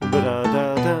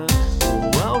Welcome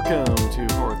to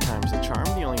Fourth Time's the Charm,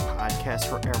 the only podcast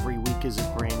where every week is a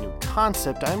brand new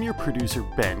concept. I'm your producer,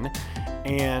 Ben,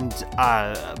 and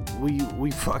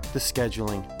we fucked the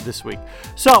scheduling this week.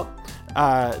 So,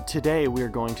 today we are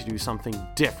going to do something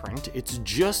different. It's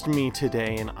just me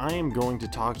today, and I am going to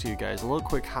talk to you guys a little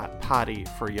quick hot potty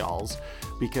for y'alls,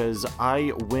 because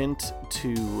I went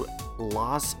to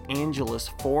Los Angeles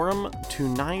Forum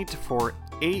tonight for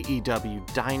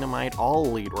AEW Dynamite All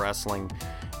Elite Wrestling,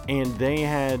 and they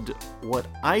had what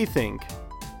I think,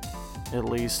 at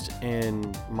least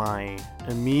in my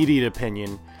immediate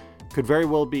opinion, could very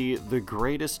well be the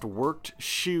greatest worked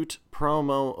shoot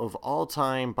promo of all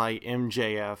time by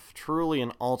MJF. Truly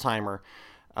an all-timer.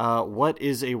 What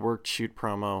is a worked shoot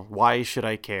promo? Why should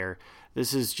I care?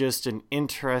 This is just an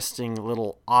interesting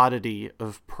little oddity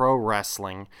of pro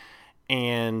wrestling,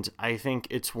 and I think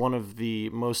it's one of the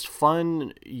most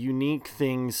fun, unique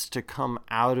things to come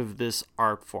out of this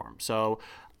art form. So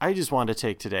I just wanted to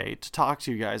take today to talk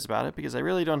to you guys about it, because I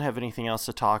really don't have anything else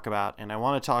to talk about, and I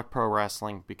want to talk pro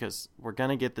wrestling because we're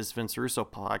going to get this Vince Russo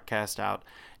podcast out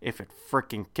if it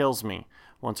freaking kills me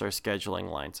once our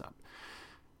scheduling lines up.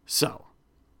 So,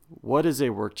 what is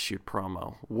a worked shoot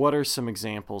promo? What are some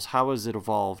examples? How has it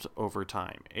evolved over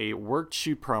time? A worked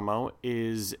shoot promo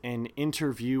is an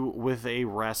interview with a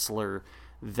wrestler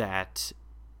that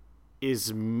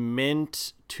is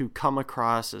meant to come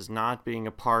across as not being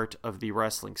a part of the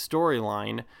wrestling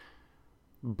storyline,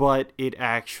 but it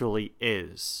actually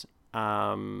is.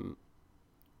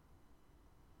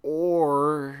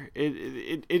 Or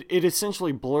it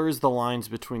essentially blurs the lines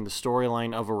between the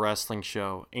storyline of a wrestling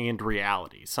show and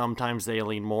reality. Sometimes they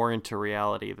lean more into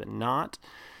reality than not.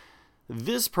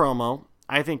 This promo,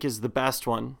 I think, is the best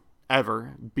one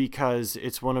ever, because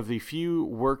it's one of the few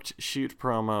worked shoot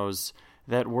promos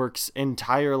that works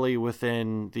entirely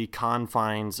within the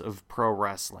confines of pro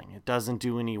wrestling. It doesn't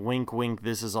do any wink wink,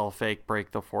 this is all fake,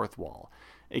 break the fourth wall.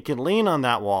 It can lean on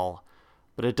that wall,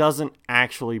 but it doesn't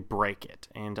actually break it,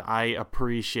 and I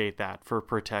appreciate that for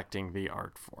protecting the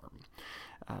art form.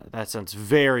 That sounds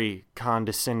very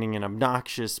condescending and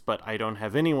obnoxious, but I don't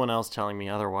have anyone else telling me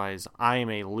otherwise. I am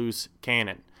a loose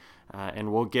cannon,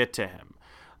 and we'll get to him.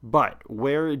 But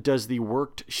where does the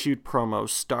worked shoot promo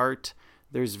start?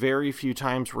 There's very few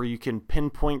times where you can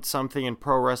pinpoint something in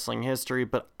pro wrestling history,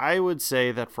 but I would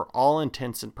say that for all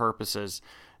intents and purposes,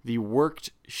 the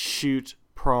worked shoot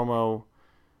promo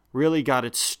really got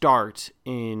its start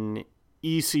in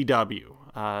ECW,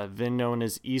 then known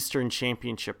as Eastern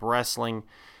Championship Wrestling,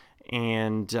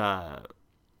 and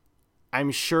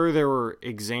I'm sure there were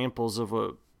examples of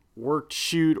a worked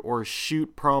shoot or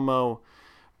shoot promo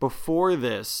before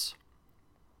this,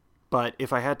 but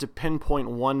if I had to pinpoint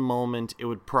one moment, it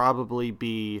would probably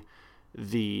be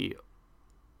the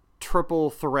triple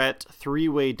threat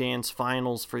three-way dance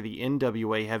finals for the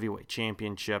NWA Heavyweight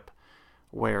Championship,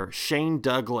 where Shane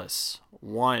Douglas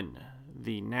won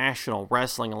the National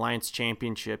Wrestling Alliance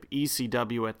Championship.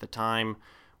 ECW at the time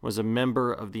was a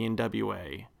member of the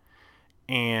NWA,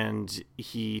 and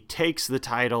he takes the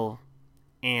title,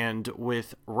 and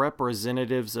with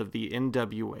representatives of the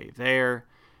NWA there,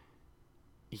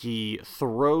 he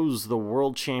throws the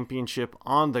World Championship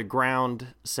on the ground,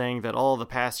 saying that all the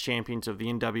past champions of the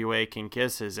NWA can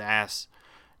kiss his ass,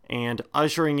 and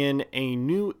ushering in a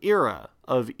new era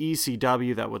of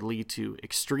ECW that would lead to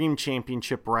Extreme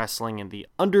Championship Wrestling and the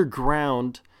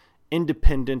underground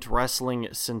independent wrestling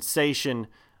sensation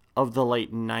of the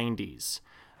late 90s.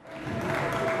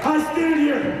 I stand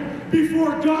here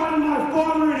before God and my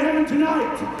Father in heaven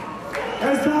tonight,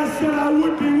 as I said I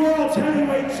would be world's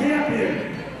heavyweight champion.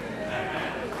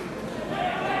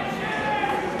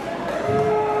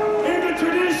 In the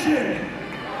tradition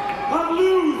of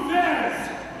Lou Thesz,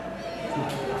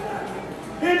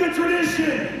 in the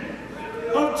tradition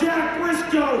of Jack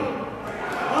Briscoe,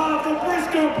 of the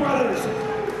Briscoe brothers,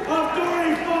 of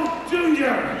Dory Funk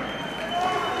Jr.,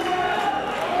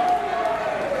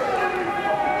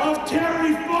 of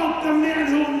Terry Funk, the man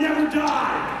who'll never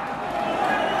die.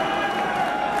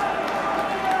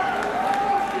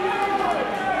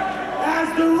 As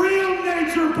the real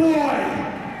nature boy,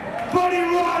 Buddy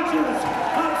Rogers,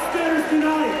 upstairs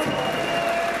tonight.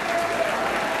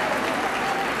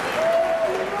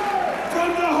 From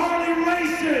the Harley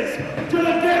Races to the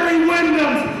Barry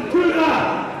Windhams to the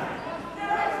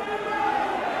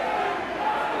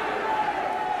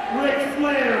Ric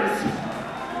Flairs.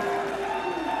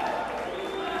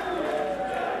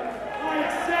 I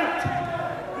accept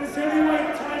this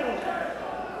heavyweight title.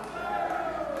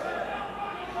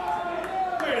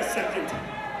 Wait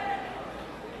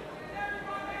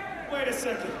a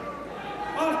second.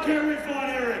 Off camera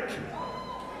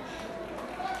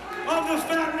the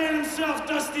fat man himself,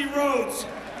 Dusty Rhodes.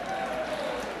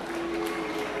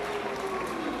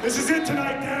 This is it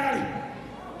tonight, Dad.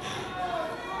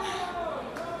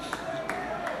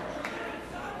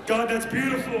 God, that's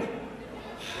beautiful.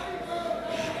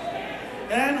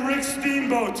 And Rick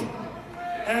Steamboat.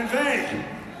 And they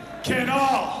can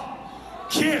all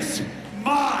kiss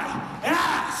my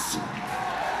ass.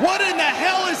 What in the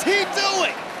hell is he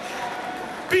doing?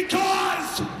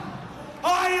 Because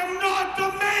I am not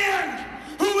the man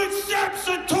who accepts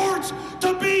a torch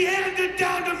to be handed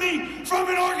down to me from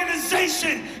an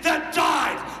organization that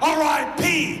died,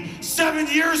 R.I.P., 7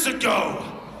 years ago.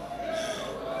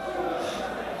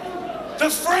 The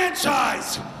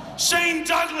franchise, Shane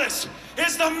Douglas,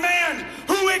 is the man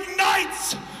who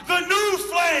ignites the new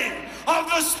flame of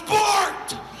the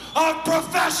sport of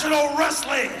professional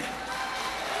wrestling.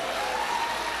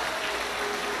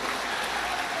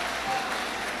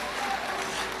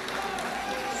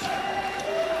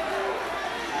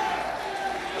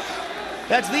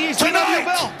 That's the ECW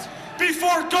belt.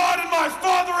 Before God and my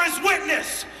Father as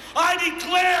witness, I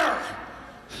declare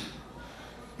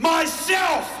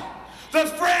myself, the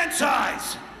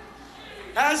franchise,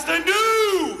 as the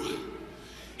new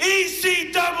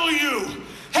ECW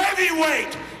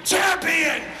Heavyweight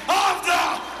Champion of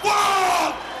the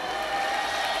World.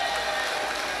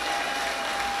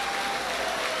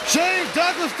 Shane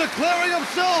Douglas declaring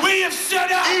himself We have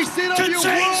set out ECW to change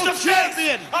World the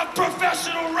Champion face of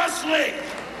professional wrestling.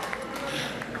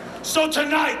 So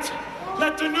tonight,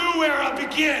 let the new era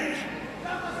begin.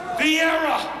 The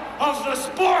era of the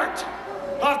sport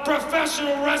of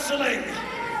professional wrestling.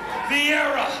 The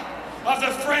era of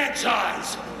the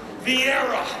franchise. The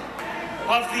era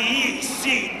of the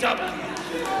ECW.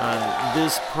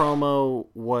 This promo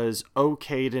was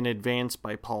okayed in advance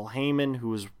by Paul Heyman, who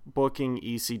was booking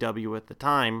ECW at the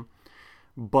time,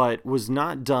 but was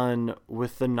not done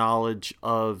with the knowledge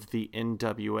of the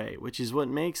NWA, which is what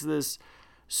makes this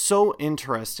so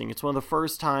interesting. It's one of the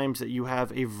first times that you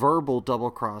have a verbal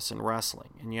double cross in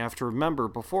wrestling. And you have to remember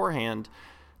beforehand,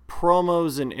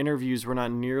 promos and interviews were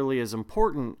not nearly as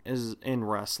important as in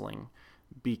wrestling,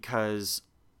 because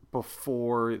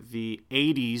before the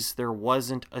 80s, there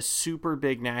wasn't a super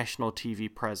big national TV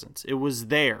presence. It was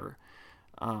there.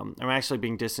 I'm actually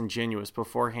being disingenuous.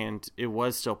 Beforehand, it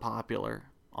was still popular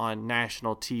on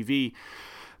national TV,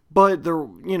 but there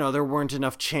weren't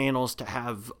enough channels to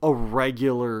have a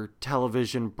regular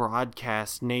television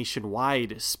broadcast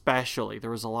nationwide, especially.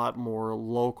 There was a lot more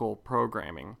local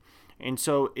programming. And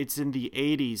so it's in the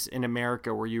 80s in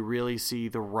America where you really see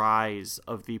the rise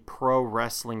of the pro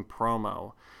wrestling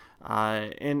promo.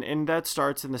 And that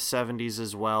starts in the 70s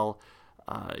as well.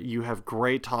 You have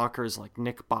great talkers like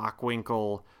Nick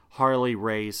Bockwinkel, Harley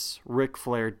Race, Ric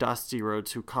Flair, Dusty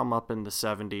Rhodes, who come up in the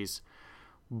 70s.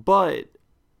 But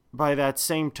by that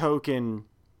same token,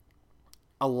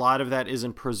 a lot of that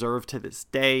isn't preserved to this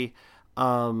day.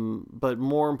 But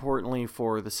more importantly,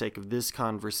 for the sake of this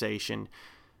conversation,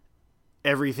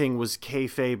 everything was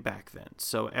kayfabe back then.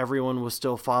 So everyone was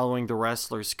still following the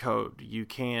wrestler's code. You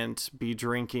can't be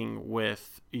drinking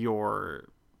with your,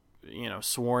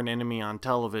 sworn enemy on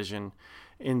television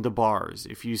in the bars.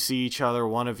 If you see each other,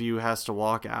 one of you has to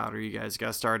walk out, or you guys got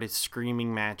to start a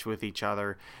screaming match with each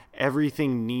other.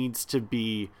 Everything needs to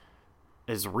be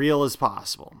as real as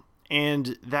possible.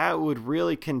 And that would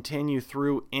really continue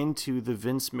through into the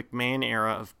Vince McMahon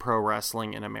era of pro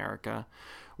wrestling in America,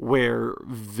 where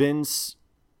Vince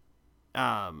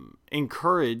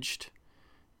encouraged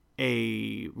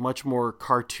a much more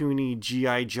cartoony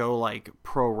G.I. Joe-like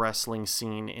pro wrestling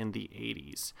scene in the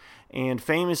 80s. And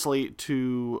famously,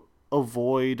 to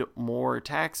avoid more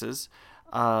taxes,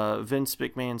 Vince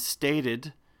McMahon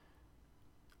stated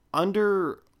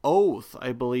under oath,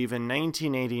 I believe, in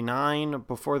 1989,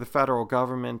 before the federal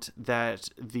government, that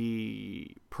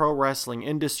the pro wrestling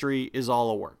industry is all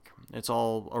a work. It's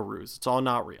all a ruse. It's all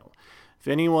not real. If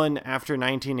anyone after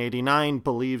 1989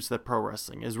 believes that pro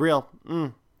wrestling is real,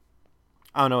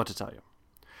 I don't know what to tell you.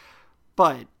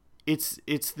 But it's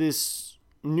this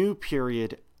new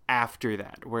period after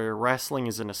that, where wrestling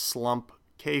is in a slump.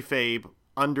 Kayfabe,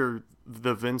 under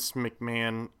the Vince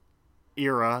McMahon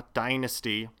era,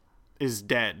 dynasty, is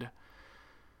dead.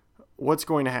 What's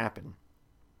going to happen?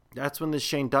 That's when the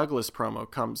Shane Douglas promo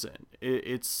comes in.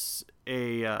 It's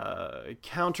a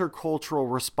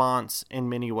countercultural response in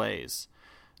many ways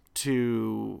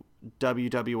to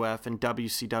WWF and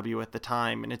WCW at the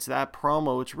time. And it's that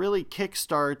promo which really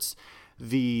kickstarts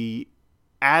the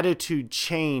attitude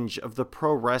change of the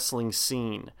pro wrestling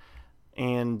scene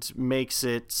and makes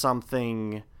it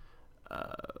something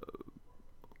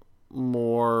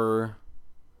more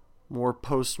more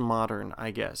postmodern,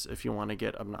 I guess, if you want to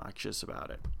get obnoxious about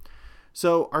it.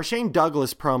 So our Shane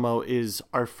Douglas promo is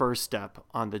our first step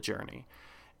on the journey.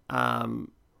 And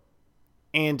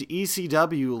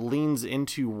ECW leans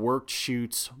into worked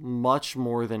shoots much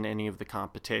more than any of the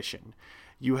competition.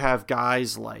 You have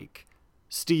guys like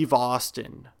Steve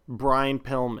Austin, Brian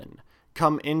Pillman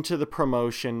come into the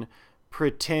promotion,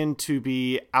 pretend to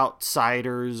be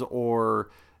outsiders,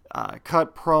 or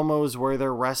cut promos where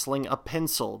they're wrestling a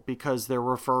pencil because they're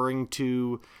referring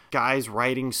to guys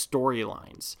writing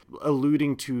storylines,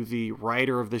 alluding to the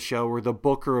writer of the show or the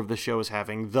booker of the show as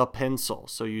having the pencil.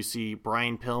 So you see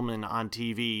Brian Pillman on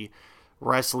TV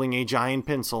wrestling a giant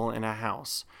pencil in a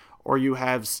house. Or you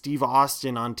have Steve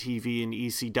Austin on TV in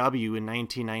ECW in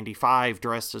 1995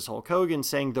 dressed as Hulk Hogan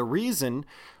saying the reason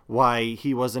why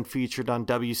he wasn't featured on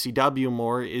WCW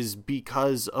more is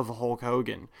because of Hulk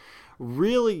Hogan.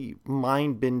 Really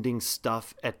mind-bending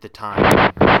stuff at the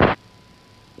time.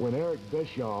 When Eric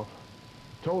Bischoff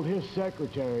told his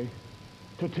secretary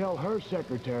to tell her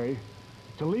secretary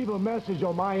to leave a message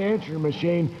on my answering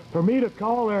machine for me to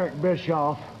call Eric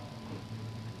Bischoff,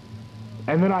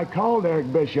 and then I called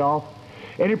Eric Bischoff,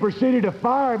 and he proceeded to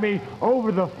fire me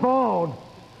over the phone,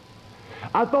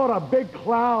 I thought a big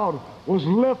cloud was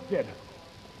lifted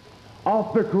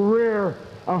off the career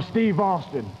of Steve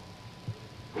Austin.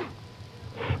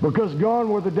 Because gone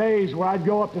were the days where I'd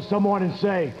go up to someone and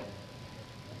say,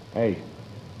 hey,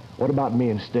 what about me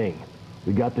and Sting?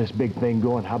 We got this big thing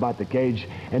going. How about the cage?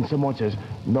 And someone says,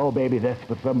 no, baby, that's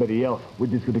for somebody else. We're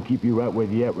just going to keep you right where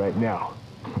you're at right now.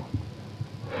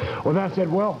 Well, then I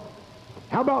said, well,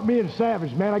 how about me and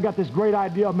Savage, man? I got this great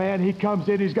idea, man. He comes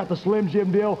in, he's got the Slim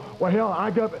Jim deal. Well, hell, I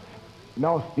got...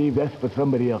 No, Steve, that's for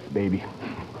somebody else, baby.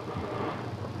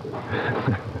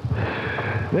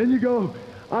 Then you go...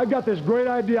 I got this great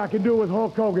idea I can do with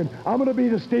Hulk Hogan. I'm going to be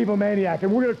the Steve-O-Maniac,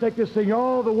 and we're going to take this thing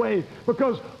all the way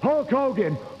because Hulk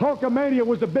Hogan, Hulkamania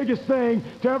was the biggest thing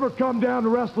to ever come down to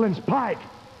wrestling's pike.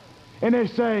 And they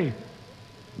say,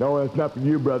 no, that's not for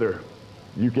you, brother.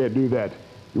 You can't do that.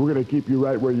 We're going to keep you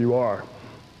right where you are.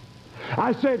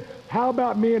 I said, how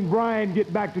about me and Brian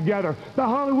get back together? The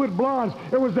Hollywood Blondes,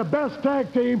 it was the best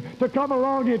tag team to come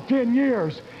along in 10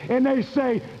 years. And they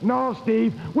say, no,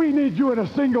 Steve, we need you in a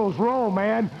singles role,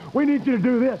 man. We need you to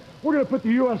do this. We're going to put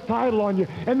the U.S. title on you,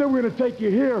 and then we're going to take you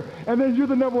here, and then you're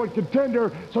the number one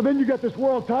contender, so then you got this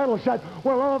world title shot.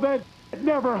 Well, all that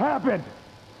never happened.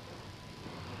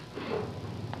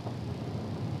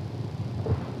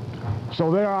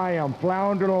 So there I am,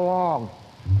 floundering along.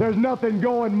 There's nothing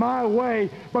going my way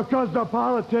because the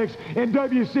politics in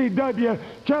WCW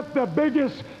kept the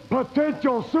biggest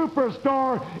potential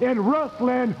superstar in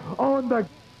wrestling on the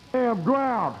damn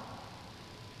ground.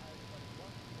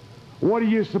 What are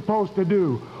you supposed to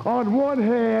do? On one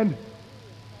hand,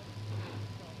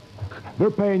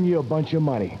 they're paying you a bunch of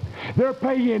money. They're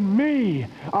paying me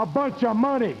a bunch of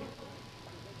money.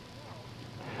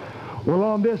 Well,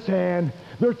 on this hand,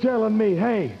 they're telling me,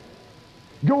 hey,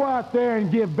 go out there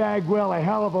and give Bagwell a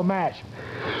hell of a match.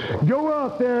 Go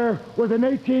out there with an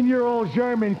 18-year-old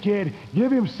German kid.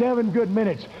 Give him 7 good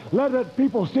minutes. Let the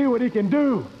people see what he can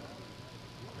do.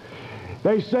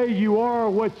 They say you are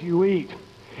what you eat.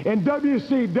 In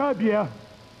WCW,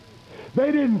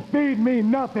 they didn't feed me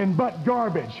nothing but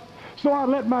garbage. So I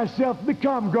let myself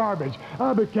become garbage.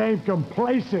 I became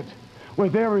complacent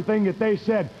with everything that they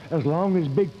said. As long as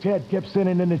Big Ted kept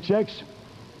sending in the checks,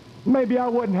 maybe I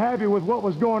wasn't happy with what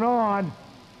was going on,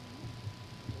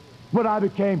 but I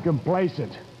became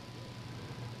complacent.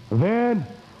 Then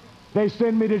they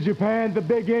send me to Japan, the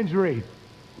big injury.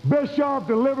 Bischoff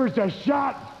delivers a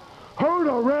shot heard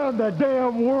around the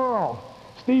damn world.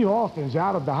 Steve Austin's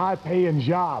out of the high-paying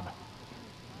job.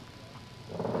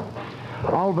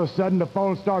 All of a sudden, the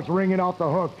phone starts ringing off the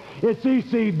hook. It's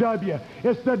ECW.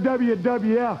 It's the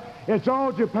WWF. It's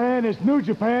All Japan. It's New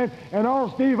Japan. And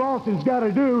all Steve Austin's got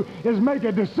to do is make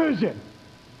a decision.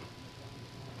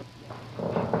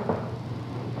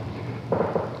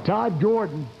 Todd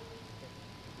Gordon,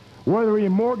 whether he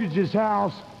mortgaged his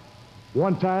house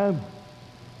 1 time,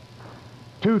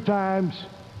 2 times,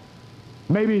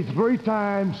 maybe 3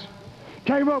 times,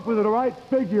 came up with the right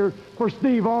figure for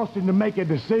Steve Austin to make a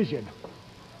decision.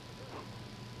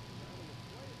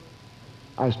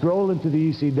 I strolled into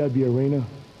the ECW arena.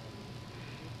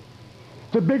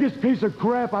 It's the biggest piece of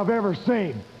crap I've ever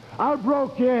seen. I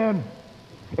broke in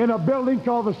a building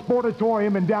called the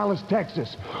Sportatorium in Dallas,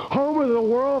 Texas, home of the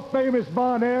world-famous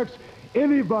Von Erichs.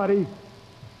 Anybody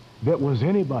that was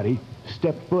anybody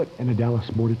stepped foot in the Dallas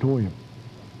Sportatorium.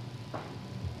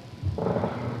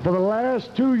 For the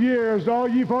last 2 years, all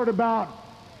you've heard about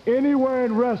anywhere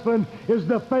in wrestling is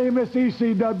the famous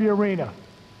ECW arena.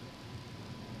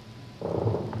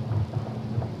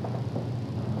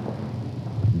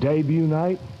 Debut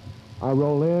night, I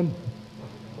roll in.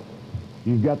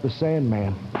 You've got the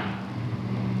Sandman.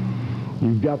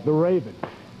 You've got the Raven.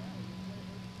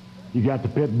 You got the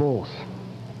Pit Bulls.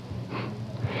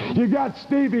 You got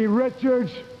Stevie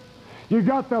Richards. You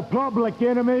got the Public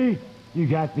Enemy. You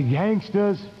got the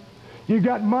Gangsters. You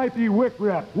got Mikey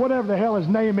Wickrep, whatever the hell his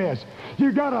name is.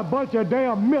 You got a bunch of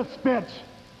damn misfits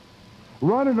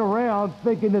running around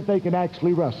thinking that they can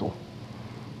actually wrestle.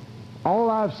 All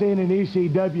I've seen in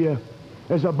ECW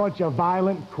is a bunch of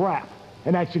violent crap.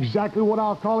 And that's exactly what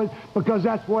I'll call it, because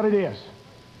that's what it is.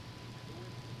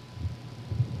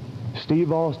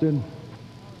 Steve Austin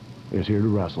is here to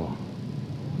wrestle.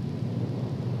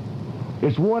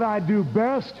 It's what I do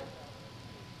best.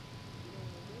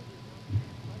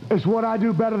 It's what I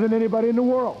do better than anybody in the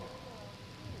world.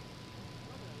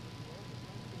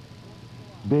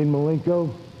 Dean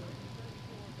Malenko,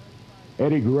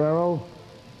 Eddie Guerrero,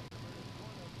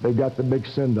 they got the big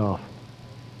send-off.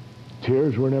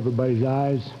 Tears were in everybody's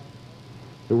eyes.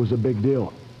 It was a big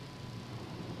deal.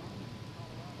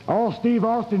 All Steve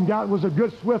Austin got was a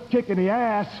good swift kick in the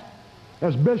ass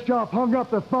as Bischoff hung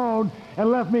up the phone and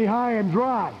left me high and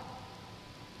dry.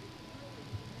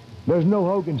 There's no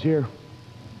Hogans here.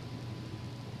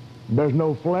 There's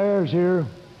no Flairs here.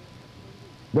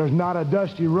 There's not a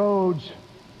Dusty Rhodes.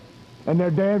 And there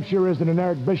damn sure isn't an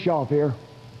Eric Bischoff here.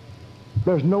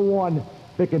 There's no one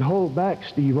that can hold back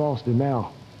Steve Austin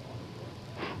now.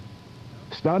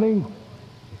 Stunning,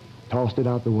 tossed it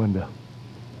out the window.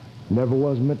 Never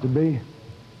was meant to be.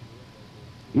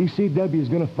 ECW is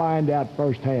going to find out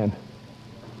firsthand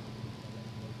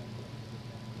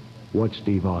what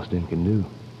Steve Austin can do.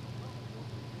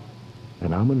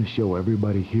 And I'm going to show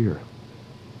everybody here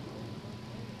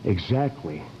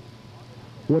exactly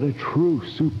what a true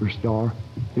superstar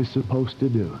is supposed to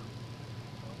do.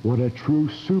 What a true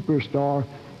superstar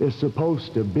is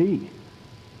supposed to be.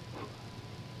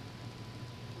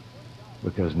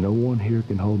 Because no one here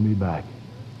can hold me back.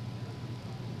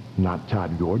 Not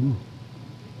Todd Gordon.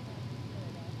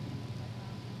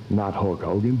 Not Hulk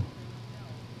Hogan.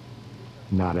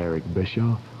 Not Eric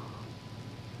Bischoff.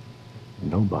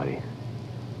 Nobody.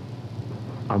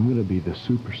 I'm going to be the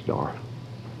superstar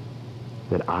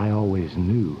that I always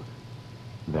knew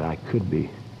that I could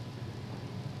be.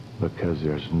 Because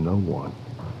there's no one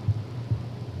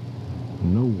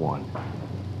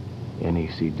in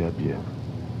ECW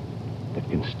that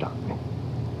can stop me.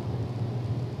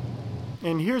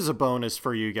 And here's a bonus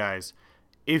for you guys.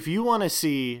 If you want to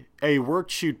see a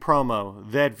work-shoot promo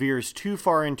that veers too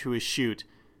far into a shoot,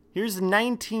 here's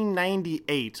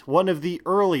 1998, one of the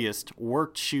earliest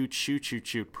work-shoot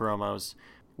shoot promos,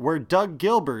 where Doug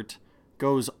Gilbert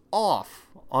goes off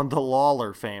on the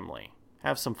Lawler family.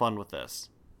 Have some fun with this.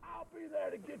 I'll be there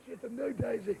to get you at the New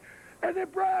Daisy. And then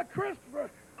Brian Christopher,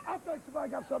 I think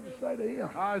somebody got something to say to him.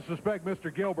 I suspect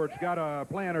Mr. Gilbert's got a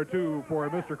plan or two for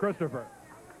Mr. Christopher.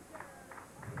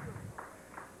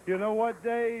 You know what,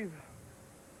 Dave?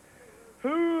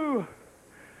 Who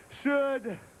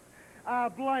should I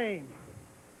blame?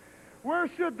 Where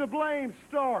should the blame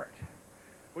start?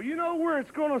 Well, you know where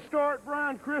it's going to start,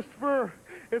 Brian Christopher?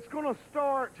 It's going to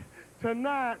start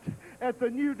tonight at the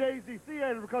New Daisy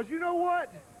Theater, because you know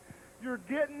what? You're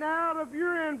getting out of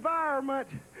your environment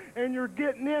and you're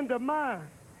getting into mine.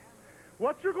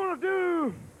 What you're going to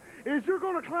do is you're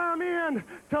going to climb in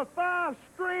to 5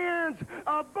 strands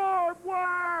of barbed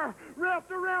wire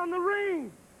wrapped around the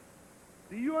ring.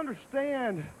 Do you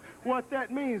understand what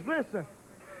that means? Listen,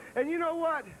 and you know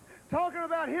what? Talking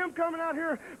about him coming out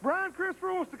here, Brian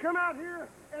Christopher wants to come out here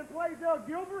and play Doug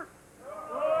Gilbert.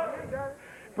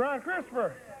 Brian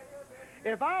Christopher,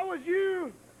 if I was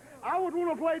you, I would want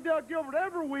to play Doug Gilbert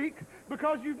every week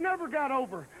because you've never got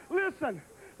over. Listen,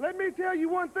 let me tell you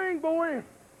one thing, boy.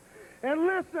 And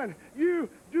listen, you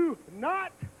do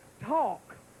not talk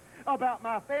about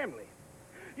my family.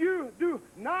 You do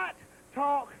not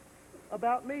talk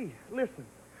about me. Listen,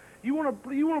 you want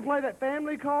to play that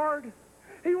family card?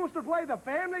 He wants to play the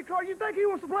family card? You think he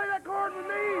wants to play that card with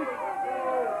me?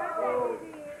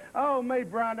 Oh, May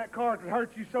Brian, that card could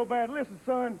hurt you so bad. Listen,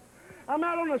 son, I'm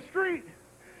out on the street,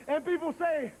 and people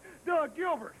say, Doug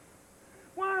Gilbert,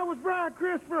 why was Brian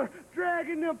Christopher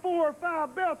dragging them 4 or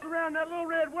 5 belts around that little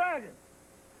red wagon?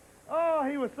 Oh,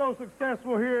 he was so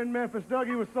successful here in Memphis, Doug.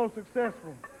 He was so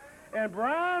successful. And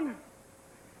Brian,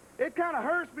 it kind of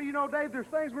hurts me, you know, Dave, there's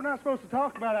things we're not supposed to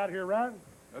talk about out here, right?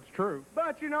 That's true.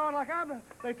 But, you know, like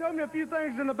they told me a few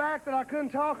things in the back that I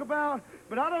couldn't talk about,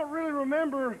 but I don't really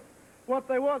remember what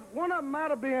they was. One of them might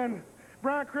have been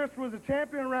Brian Christopher was a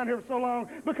champion around here for so long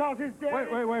because his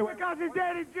daddy, Wait. because his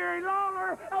daddy Jerry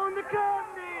Lawler owned the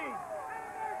company.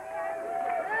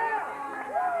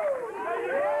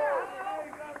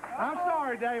 I'm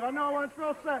sorry, Dave. I know I wasn't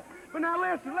supposed to say. But now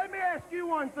listen, let me ask you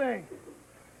one thing.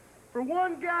 For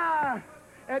one guy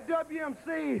at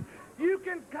WMC, you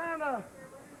can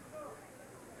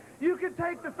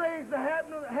take the things that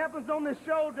happens on this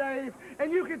show, Dave,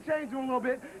 and you can change them a little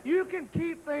bit. You can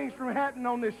keep things from happening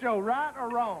on this show, right or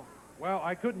wrong? Well,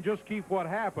 I couldn't just keep what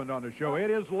happened on the show.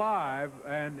 It is live,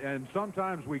 and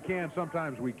sometimes we can,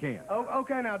 sometimes we can't. Oh,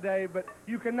 okay now, Dave, but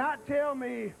you cannot tell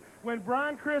me when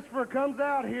Brian Christopher comes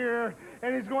out here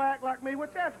and he's going to act like me,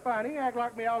 which that's fine. He can act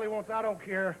like me all he wants. I don't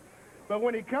care. But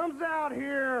when he comes out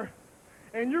here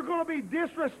and you're going to be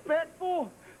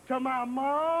disrespectful to my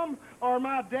mom or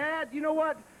my dad, you know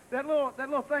what? That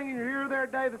little thing in your ear there,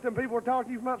 Dave, that some people were talking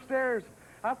to you from upstairs,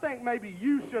 I think maybe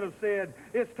you should have said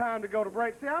it's time to go to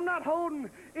break. See, I'm not holding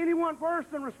any one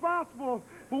person responsible,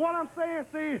 but what I'm saying,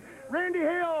 see, Randy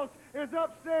Hills is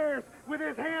upstairs with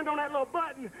his hand on that little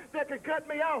button that could cut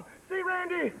me off. See,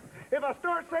 Randy, if I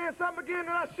start saying something again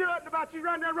that I shouldn't about you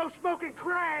running down the road smoking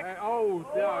crack. That's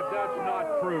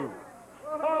not true.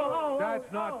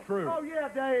 That's not true. Oh, yeah,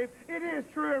 Dave, it is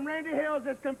true, and Randy Hills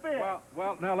has confessed.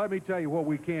 Well, now let me tell you what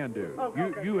we can do.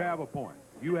 Okay. You have a point.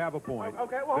 You have a point.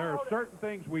 Okay, well, there are certain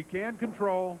things we can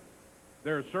control.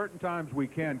 There are certain times we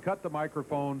can cut the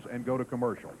microphones and go to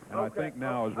commercial. And I think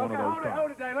now is one of those times. Hold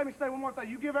it, Dave. Let me say one more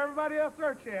thing. You give everybody else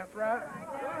their chance, right?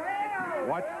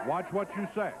 Watch what you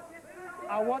say.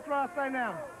 I'll watch what I say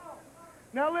now.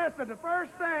 Now, listen, the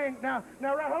first thing, now,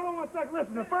 right, hold on one second.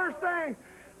 Listen, the first thing,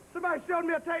 somebody showed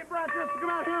me a tape, Brian Christopher come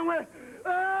out here and went,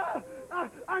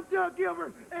 I'm Doug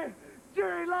Gilbert and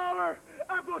Jerry Lawler.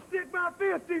 I'm going to stick my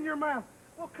fist in your mouth.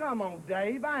 Well, come on,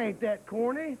 Dave. I ain't that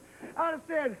corny. I just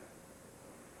said,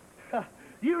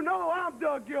 you know I'm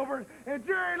Doug Gilbert, and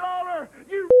Jerry Lawler,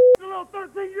 you little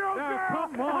 13-year-old girl. Now,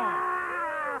 come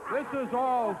on. This is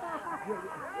all...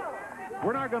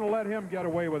 We're not going to let him get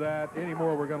away with that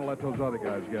anymore. We're going to let those other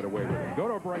guys get away with it. Go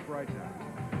to a break right now.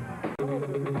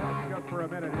 Just for a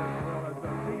minute here. Well, as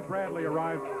Steve Bradley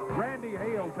arrives, Randy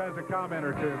Hales has a comment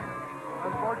or two.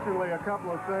 Unfortunately, a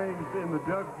couple of things in the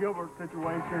Doug Gilbert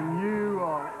situation. You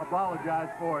apologize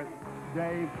for it,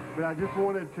 Dave, but I just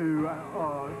wanted to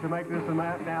make this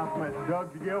announcement. Doug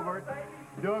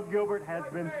Gilbert has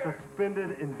been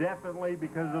suspended indefinitely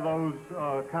because of those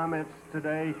comments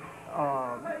today.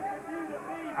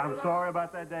 I'm sorry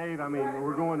about that, Dave. I mean,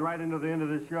 we're going right into the end of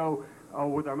this show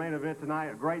with our main event tonight.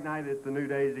 A great night at the New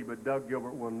Daisy, but Doug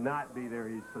Gilbert will not be there.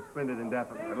 He's suspended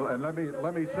indefinitely. And let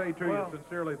me say to you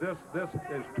sincerely, this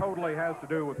totally has to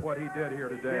do with what he did here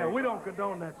today. Yeah, we don't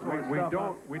condone that sort of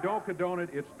stuff. We don't condone it.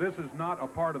 This is not a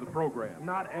part of the program.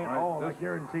 Not at all. I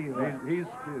guarantee you that.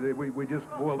 We just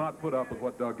will not put up with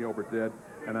what Doug Gilbert did,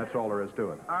 and that's all there is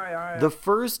to it. All right. The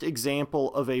first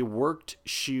example of a worked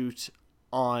shoot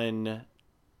on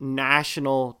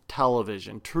national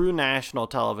television, true national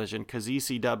television, because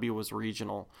ECW was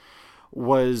regional,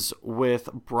 was with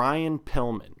Brian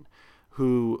Pillman,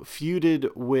 who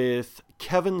feuded with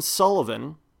Kevin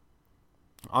Sullivan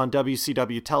on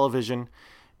WCW television,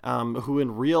 who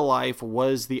in real life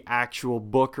was the actual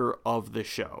booker of the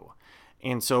show.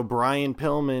 And so Brian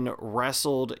Pillman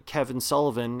wrestled Kevin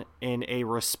Sullivan in a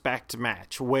respect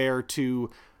match, where to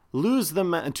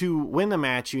win the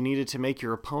match, you needed to make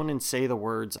your opponent say the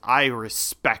words, "I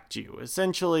respect you,"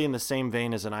 essentially in the same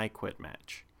vein as an I Quit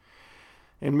match.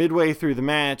 And midway through the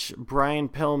match, Brian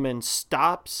Pillman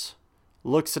stops,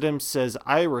 looks at him, says,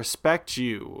 "I respect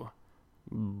you,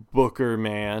 Booker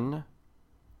man,"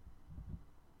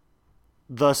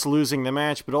 thus losing the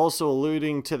match, but also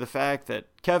alluding to the fact that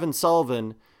Kevin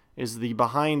Sullivan is the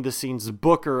behind-the-scenes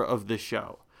booker of the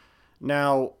show.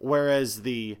 Now, whereas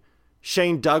the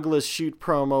Shane Douglas shoot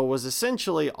promo was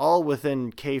essentially all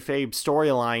within kayfabe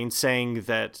storyline, saying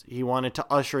that he wanted to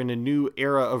usher in a new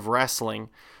era of wrestling,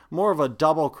 more of a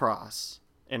double cross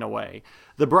in a way.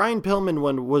 The Brian Pillman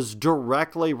one was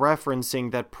directly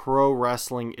referencing that pro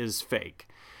wrestling is fake.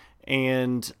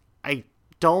 And I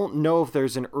don't know if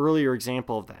there's an earlier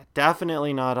example of that.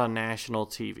 Definitely not on national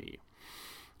TV.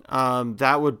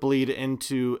 That would bleed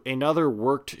into another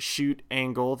worked shoot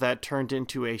angle that turned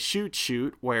into a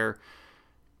shoot where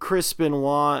Chris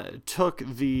Benoit took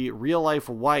the real life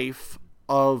wife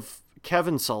of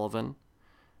Kevin Sullivan,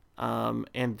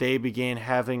 and they began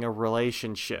having a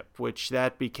relationship, which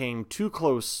that became too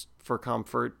close for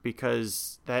comfort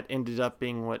because that ended up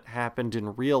being what happened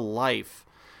in real life.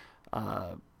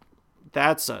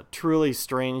 That's a truly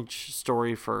strange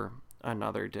story for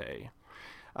another day.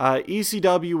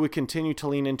 ECW would continue to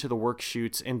lean into the work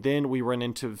shoots, and then we run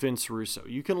into Vince Russo.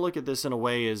 You can look at this in a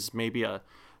way as maybe a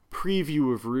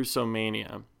preview of Russo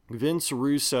Mania. Vince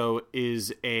Russo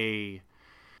is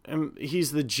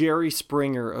he's the Jerry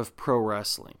Springer of pro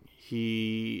wrestling.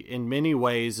 He, in many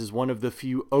ways, is one of the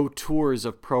few auteurs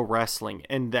of pro wrestling,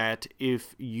 and that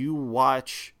if you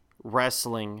watch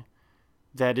wrestling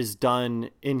that is done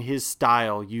in his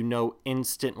style, you know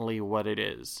instantly what it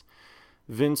is.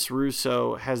 Vince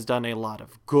Russo has done a lot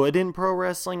of good in pro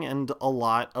wrestling and a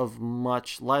lot of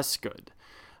much less good.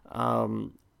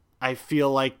 I feel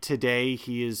like today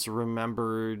he is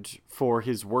remembered for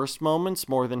his worst moments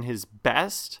more than his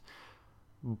best,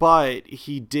 but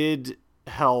he did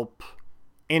help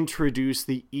introduce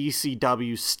the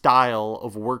ECW style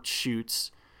of work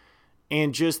shoots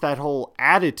and just that whole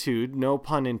attitude, no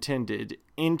pun intended,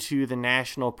 into the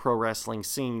national pro wrestling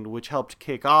scene, which helped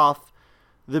kick off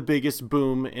the biggest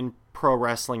boom in pro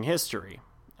wrestling history.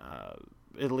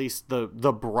 At least the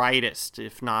brightest,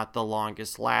 if not the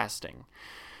longest lasting.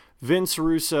 Vince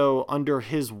Russo, under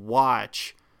his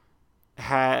watch,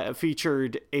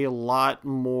 featured a lot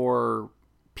more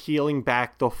peeling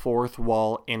back the fourth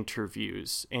wall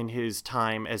interviews in his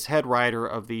time as head writer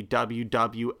of the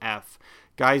WWF.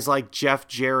 Guys like Jeff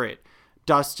Jarrett,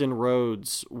 Dustin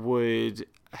Rhodes would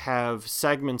have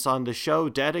segments on the show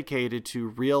dedicated to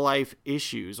real-life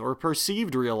issues or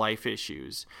perceived real-life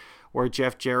issues, where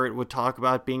Jeff Jarrett would talk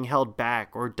about being held back,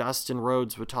 or Dustin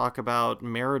Rhodes would talk about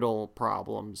marital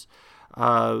problems.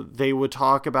 They would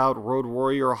talk about Road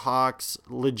Warrior Hawk's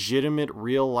legitimate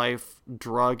real-life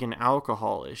drug and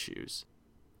alcohol issues.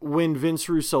 When Vince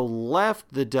Russo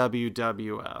left the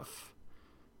WWF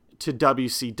to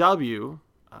WCW,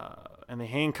 and the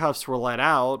handcuffs were let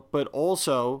out, but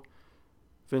also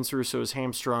Vince Russo was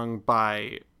hamstrung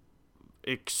by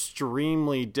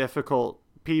extremely difficult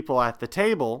people at the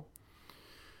table,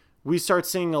 we start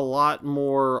seeing a lot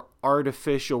more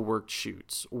artificial work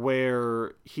shoots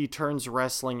where he turns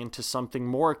wrestling into something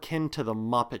more akin to the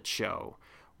Muppet Show,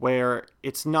 where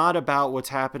it's not about what's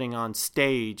happening on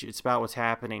stage, it's about what's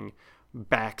happening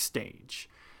backstage.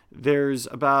 There's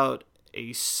about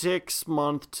a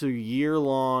 6-month to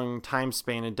year-long time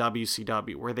span in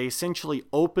WCW where they essentially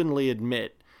openly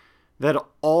admit that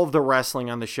all of the wrestling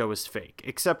on the show is fake,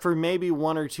 except for maybe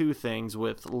one or two things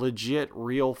with legit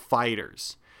real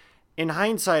fighters. In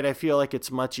hindsight, I feel like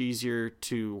it's much easier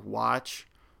to watch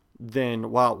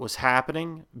than while it was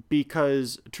happening,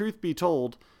 because truth be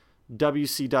told,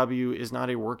 WCW is not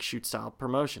a work shoot style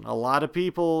promotion. A lot of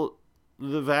people,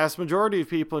 the vast majority of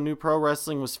people, knew pro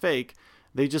wrestling was fake.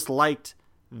 They just liked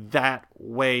that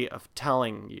way of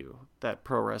telling you that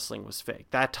pro wrestling was fake,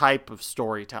 that type of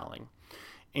storytelling.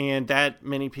 And that,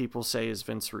 many people say, is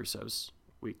Vince Russo's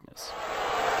weakness.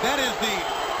 That is the...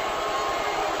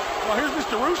 Well, here's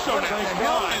Mr. Russo now. What the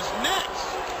hell is next?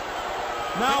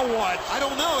 Now what? I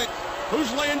don't know. Who's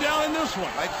laying down in this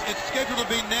one? It's scheduled to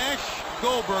be Nash,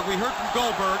 Goldberg. We heard from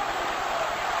Goldberg.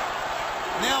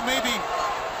 Now maybe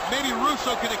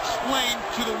Russo can explain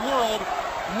to the world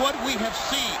what we have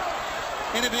seen.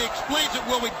 And if he explains it,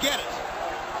 will we get it?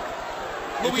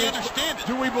 Will we understand it?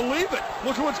 Do we believe it?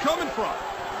 Look who it's coming from.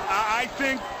 I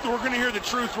think we're going to hear the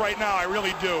truth right now. I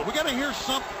really do. We got to hear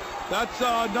something. That's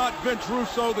not Vince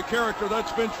Russo, the character.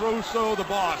 That's Vince Russo, the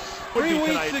boss. 3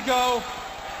 weeks ago,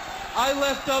 I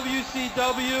left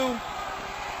WCW,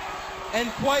 and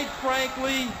quite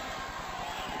frankly,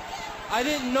 I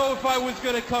didn't know if I was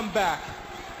going to come back.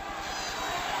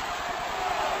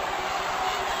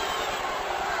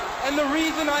 And the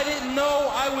reason I didn't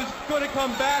know I was going to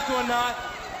come back or not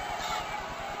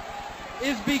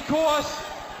is because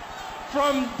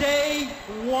from day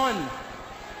one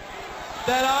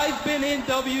that I've been in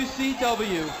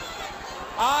WCW,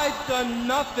 I've done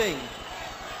nothing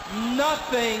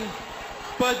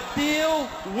but deal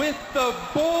with the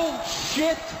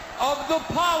bullshit of the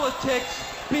politics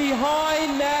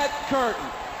behind that curtain.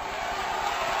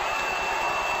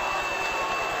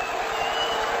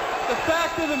 The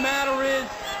fact of the matter is,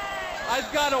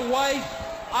 I've got a wife,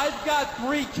 I've got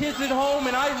 3 kids at home,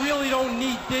 and I really don't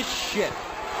need this shit.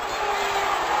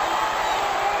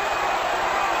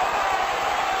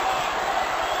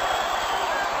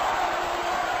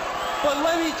 But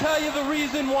let me tell you the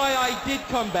reason why I did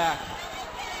come back.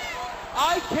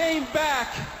 I came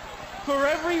back for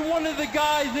every one of the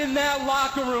guys in that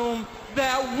locker room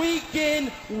that week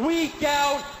in, week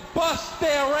out, bust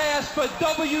their ass for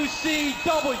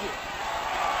WCW.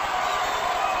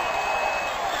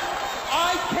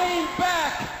 I came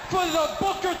back for the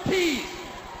Booker T's.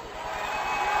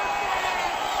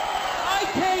 I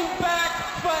came back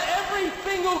for every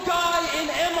single guy in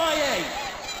MIA.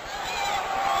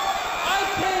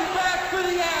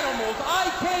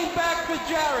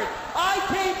 Jarrett. I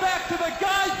came back to the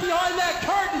guys behind that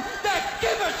curtain that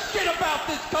give a shit about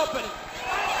this company.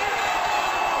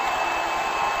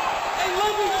 And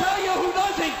let me tell you who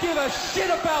doesn't give a shit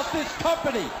about this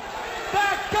company.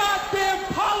 That goddamn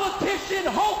politician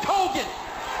Hulk Hogan.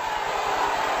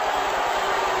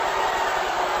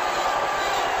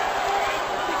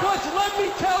 Because let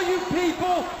me tell you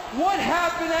people what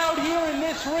happened out here in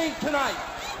this ring tonight.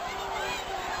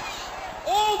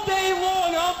 All day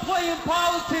long I'm playing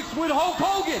politics with Hulk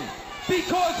Hogan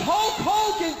because Hulk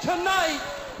Hogan tonight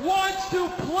wants to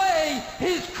play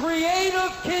his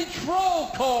creative control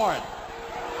card.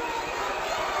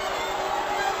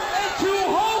 And to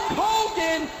Hulk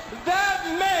Hogan, that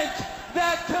meant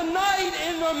that tonight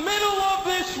in the middle of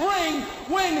this ring,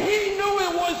 when he knew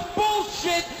it was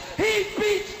bullshit, he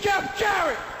beats Jeff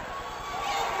Jarrett.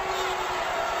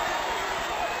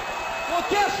 Well,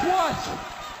 guess what?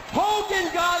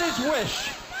 Hogan got his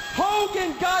wish.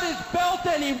 Hogan got his belt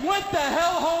and he went the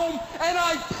hell home, and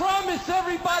I promise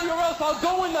everybody or else I'll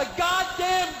go in the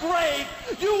goddamn grave.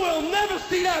 You will never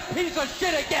see that piece of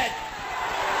shit again.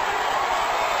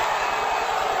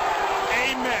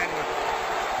 Amen.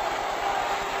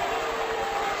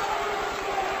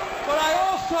 But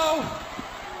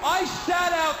I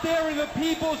sat out there in the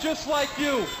people just like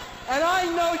you, and I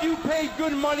know you paid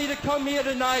good money to come here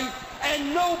tonight,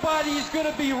 and nobody is going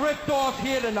to be ripped off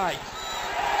here tonight.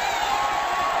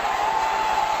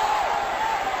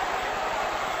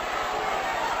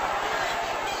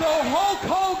 So Hulk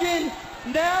Hogan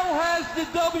now has the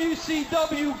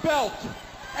WCW belt.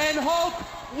 And Hulk,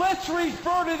 let's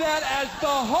refer to that as the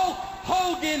Hulk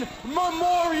Hogan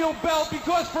Memorial Belt,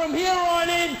 because from here on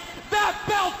in, that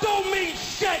belt don't mean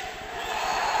shit.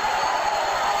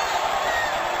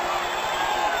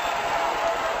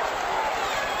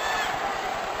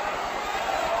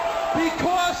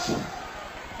 Because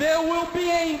there will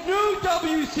be a new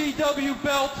WCW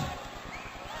belt,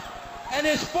 and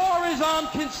as far as I'm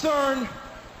concerned,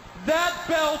 that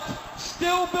belt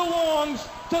still belongs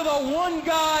to the one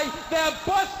guy that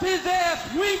busts his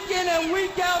ass week in and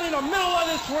week out in the middle of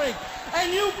this ring.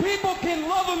 And you people can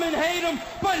love him and hate him,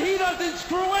 but he doesn't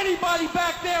screw anybody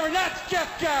back there, and that's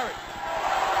Jeff Jarrett.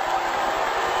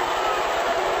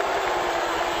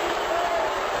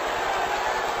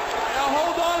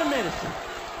 Hold on a minute.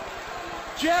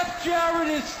 Jeff Jarrett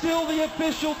is still the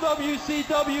official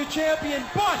WCW champion,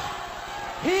 but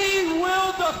he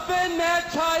will defend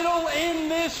that title in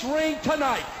this ring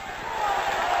tonight.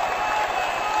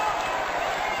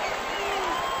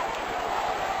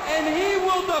 And he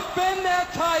will defend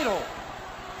that title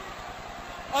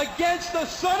against the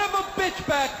son of a bitch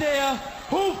back there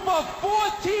who for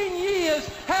 14 years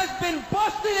has been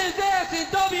busting his ass in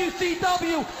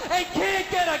WCW and can't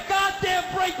get a goddamn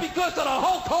break because of the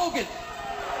Hulk Hogan.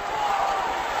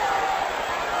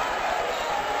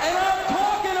 And I'm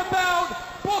talking about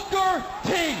Booker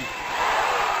T.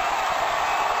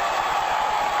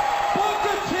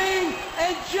 Booker T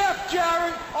and Jeff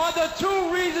Jarrett are the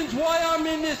two reasons why I'm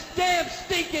in this damn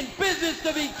stinking business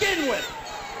to begin with.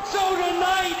 So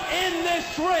tonight in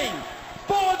this ring,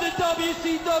 for the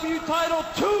WCW title,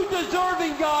 two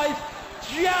deserving guys,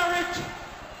 Jarrett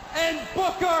and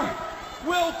Booker,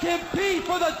 will compete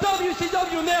for the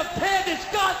WCW, and they'll tear this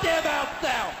goddamn house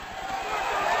down.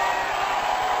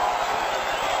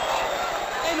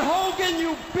 And Hogan,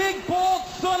 you big bald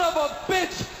son of a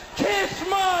bitch, kiss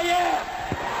my ass.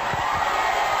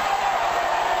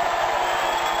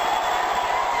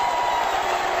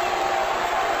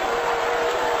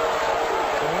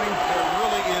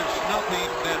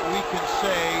 That we can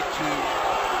say to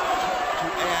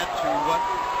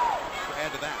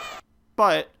add to that.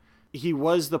 But he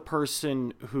was the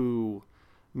person who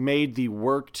made the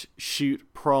worked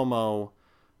shoot promo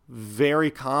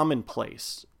very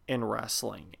commonplace in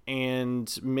wrestling,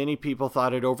 and many people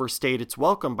thought it overstayed its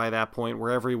welcome by that point,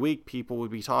 where every week people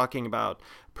would be talking about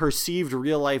perceived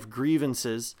real life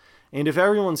grievances, and if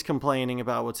everyone's complaining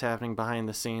about what's happening behind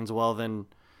the scenes, well then,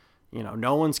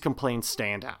 no one's complaints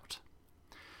stand out.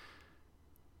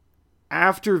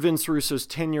 After Vince Russo's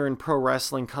tenure in pro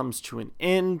wrestling comes to an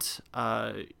end,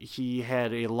 he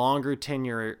had a longer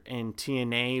tenure in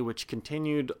TNA, which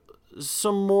continued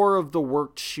some more of the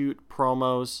worked shoot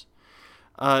promos.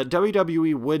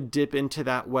 WWE would dip into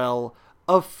that well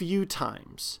a few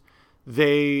times.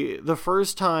 The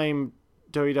first time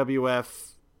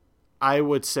WWF, I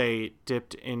would say,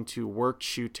 dipped into worked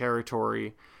shoot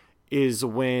territory is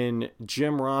when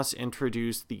Jim Ross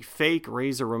introduced the fake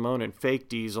Razor Ramon and fake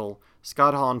Diesel.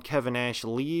 Scott Hall and Kevin Nash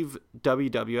leave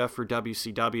WWF for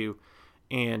WCW,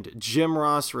 And Jim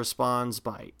Ross responds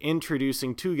by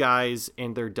introducing two guys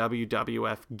and their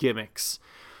WWF gimmicks.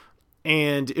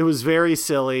 And it was very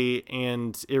silly,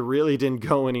 and it really didn't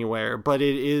go anywhere, but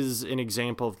it is an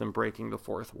example of them breaking the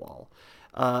fourth wall.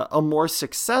 A more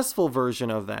successful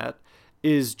version of that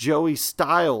is Joey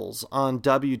Styles on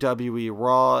WWE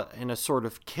Raw in a sort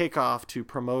of kickoff to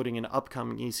promoting an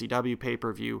upcoming ECW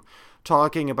pay-per-view,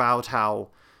 talking about how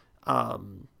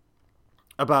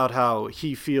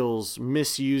he feels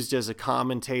misused as a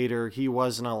commentator. He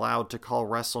wasn't allowed to call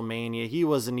WrestleMania. He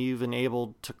wasn't even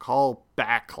able to call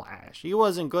Backlash. He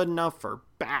wasn't good enough for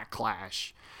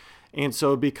Backlash. And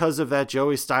so because of that,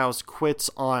 Joey Styles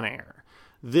quits on air.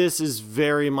 This is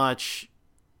very much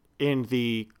in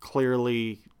the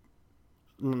clearly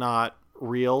not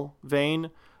real vein,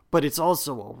 but it's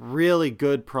also a really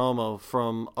good promo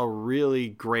from a really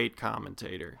great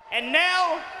commentator. And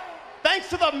now, thanks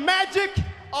to the magic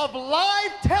of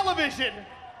live television,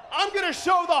 I'm going to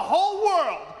show the whole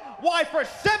world why for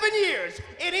 7 years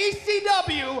in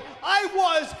ECW, I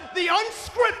was the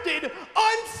unscripted,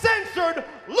 uncensored,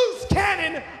 loose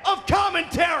cannon of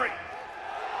commentary.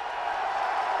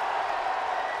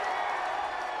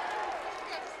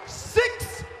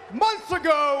 6 months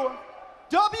ago,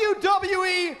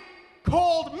 WWE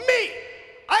called me.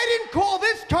 I didn't call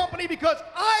this company because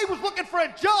I was looking for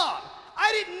a job.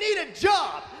 I didn't need a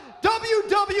job.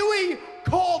 WWE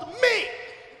called me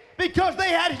because they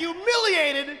had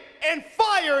humiliated and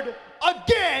fired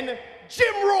again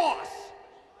Jim Ross.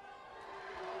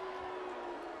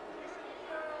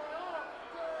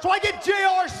 So I get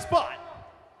JR's spot.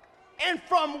 And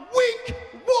from week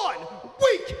one,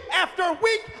 week after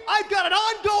week, I've got an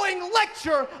ongoing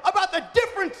lecture about the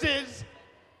differences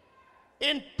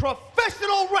in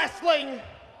professional wrestling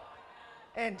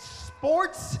and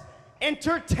sports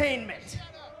entertainment.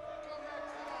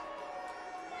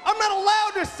 I'm not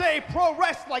allowed to say pro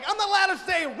wrestling. I'm not allowed to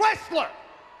say wrestler.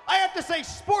 I have to say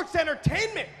sports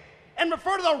entertainment and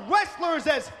refer to the wrestlers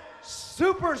as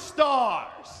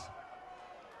superstars.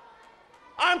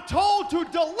 I'm told to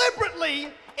deliberately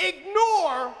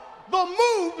ignore the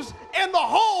moves and the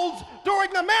holds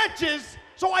during the matches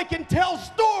so I can tell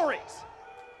stories.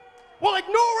 Well,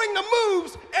 ignoring the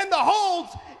moves and the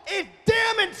holds is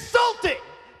damn insulting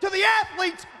to the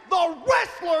athletes, the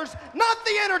wrestlers, not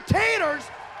the entertainers,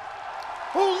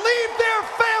 who leave their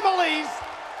families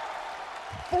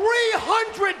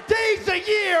 300 days a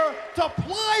year to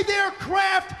ply their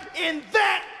craft in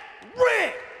that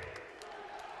ring.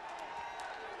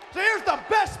 So here's the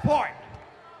best part.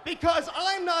 Because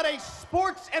I'm not a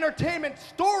sports entertainment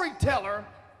storyteller,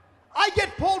 I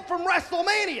get pulled from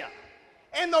WrestleMania.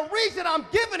 And the reason I'm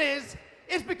given is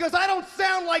because I don't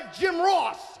sound like Jim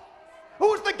Ross, who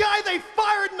was the guy they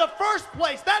fired in the first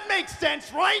place. That makes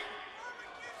sense, right?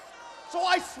 So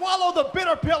I swallow the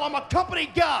bitter pill. I'm a company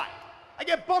guy. I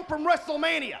get bumped from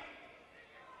WrestleMania.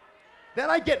 Then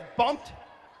I get bumped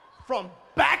from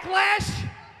Backlash.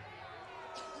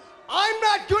 I'm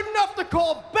not good enough to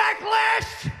call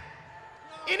Backlash.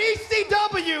 In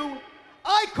ECW,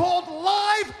 I called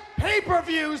live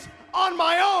pay-per-views on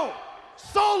my own.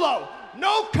 Solo,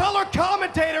 no color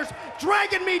commentators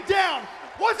dragging me down.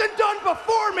 Wasn't done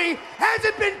before me,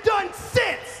 hasn't been done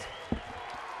since.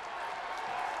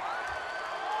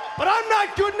 But I'm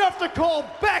not good enough to call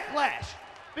Backlash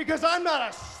because I'm not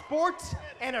a sports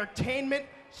entertainment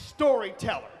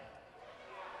storyteller.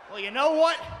 Well, you know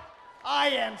what? I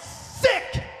am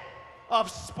sick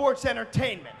of sports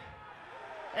entertainment.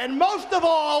 And most of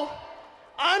all,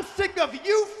 I'm sick of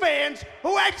you fans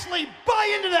who actually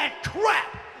buy into that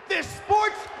crap, this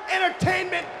sports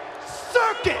entertainment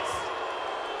circus.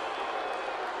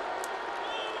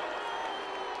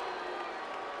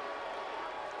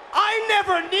 I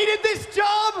never needed this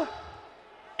job,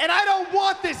 and I don't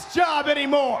want this job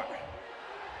anymore.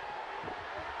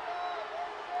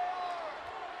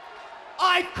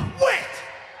 I quit!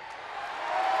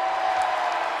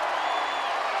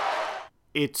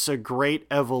 It's a great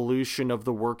evolution of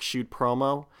the work shoot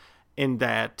promo in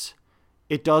that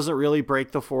it doesn't really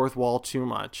break the fourth wall too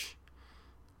much.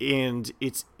 And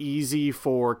it's easy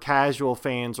for casual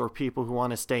fans or people who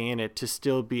want to stay in it to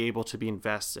still be able to be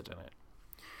invested in it.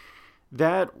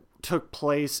 That took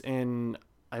place in,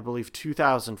 I believe,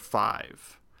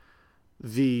 2005.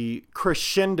 The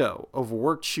crescendo of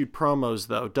work shoot promos,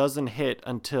 though, doesn't hit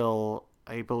until,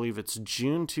 I believe it's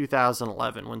June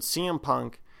 2011, when CM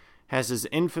Punk has his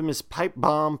infamous pipe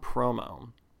bomb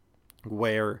promo,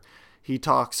 where he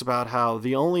talks about how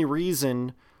the only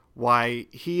reason why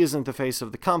he isn't the face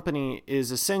of the company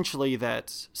is essentially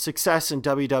that success in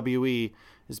WWE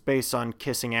is based on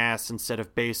kissing ass instead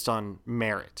of based on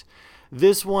merit.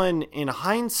 This one, in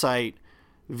hindsight,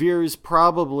 veers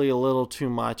probably a little too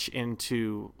much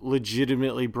into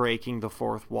legitimately breaking the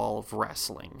fourth wall of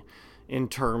wrestling in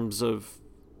terms of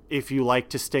if you like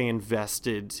to stay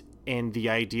invested in the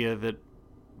idea that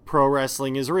pro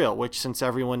wrestling is real, which since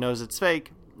everyone knows it's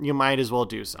fake, you might as well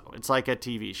do so. It's like a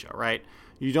TV show, right?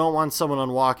 You don't want someone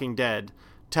on Walking Dead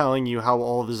telling you how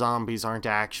all the zombies aren't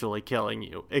actually killing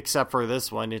you. Except for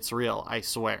this one, it's real, I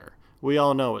swear. We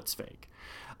all know it's fake.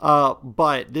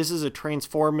 But this is a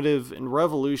transformative and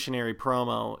revolutionary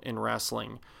promo in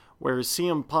wrestling, where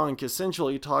CM Punk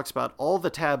essentially talks about all the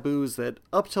taboos that,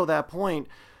 up till that point,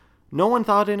 no one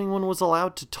thought anyone was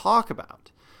allowed to talk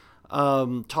about.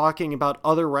 Talking about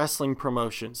other wrestling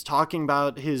promotions, talking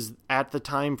about his, at the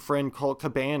time, friend Colt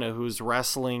Cabana, who's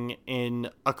wrestling in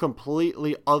a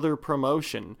completely other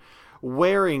promotion,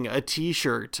 wearing a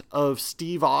t-shirt of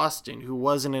Steve Austin, who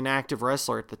wasn't an active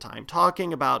wrestler at the time,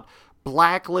 talking about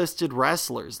blacklisted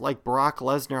wrestlers like Brock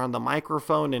Lesnar on the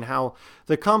microphone and how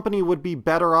the company would be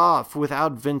better off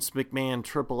without Vince McMahon,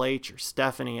 Triple H, or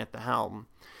Stephanie at the helm.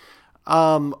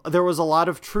 There was a lot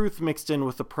of truth mixed in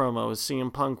with the promo, as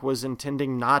CM Punk was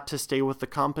intending not to stay with the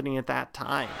company at that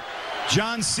time.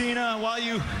 John Cena, while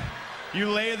you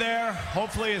lay there,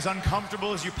 hopefully as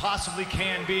uncomfortable as you possibly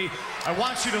can be, I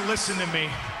want you to listen to me.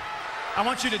 I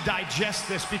want you to digest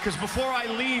this, because before I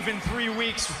leave in 3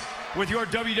 weeks with your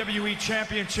WWE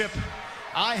Championship,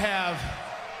 I have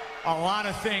a lot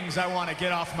of things I want to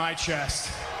get off my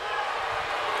chest.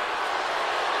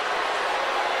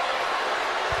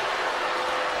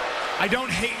 I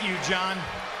don't hate you, John.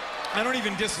 I don't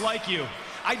even dislike you.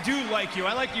 I do like you.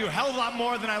 I like you a hell of a lot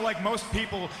more than I like most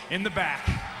people in the back.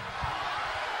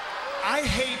 I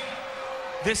hate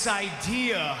this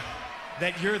idea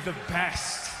that you're the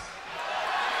best.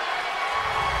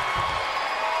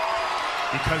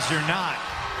 Because you're not.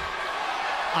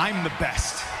 I'm the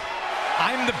best.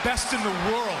 I'm the best in the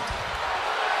world.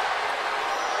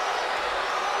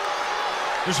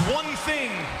 There's one thing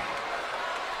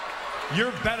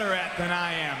you're better at than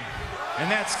I am, and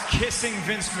that's kissing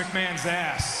Vince McMahon's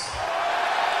ass.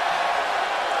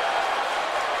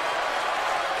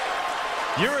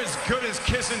 You're as good as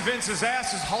kissing Vince's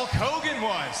ass as Hulk Hogan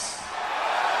was.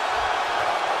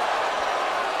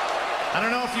 I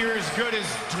don't know if you're as good as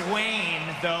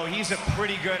Dwayne, though. He's a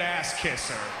pretty good ass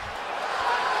kisser.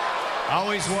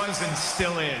 Always was and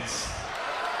still is.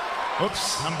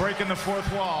 Oops, I'm breaking the fourth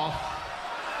wall.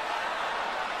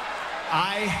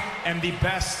 I am the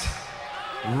best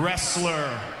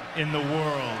wrestler in the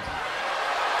world.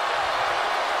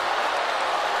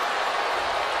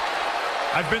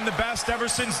 I've been the best ever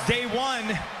since day one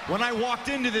when I walked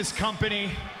into this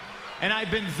company, and I've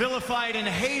been vilified and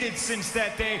hated since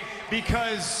that day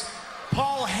because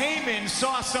Paul Heyman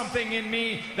saw something in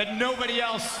me that nobody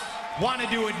else wanted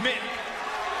to admit.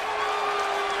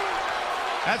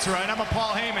 That's right, I'm a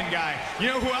Paul Heyman guy. You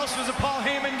know who else was a Paul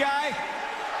Heyman guy?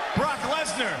 Brock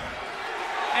Lesnar.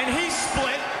 And he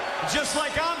split just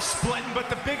like I'm splitting, but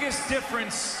the biggest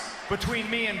difference between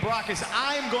me and Brock is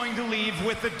I'm going to leave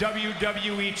with the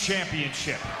WWE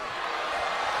Championship.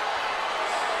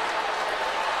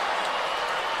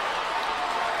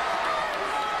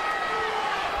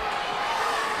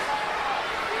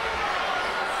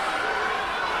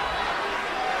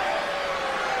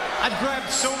 I've grabbed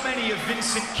so many of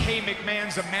Vincent K.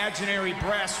 McMahon's imaginary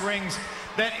brass rings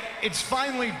that it's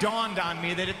finally dawned on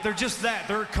me that they're just that.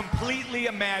 They're completely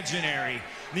imaginary.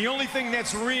 The only thing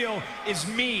that's real is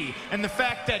me, and the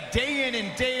fact that day in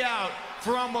and day out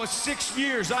for almost 6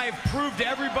 years I have proved to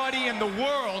everybody in the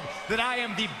world that I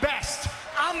am the best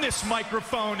on this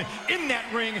microphone, in that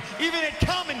ring, even at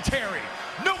commentary.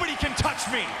 Nobody can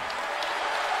touch me.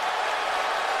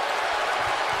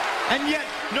 And yet,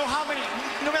 no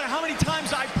matter how many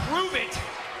times I prove it,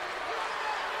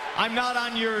 I'm not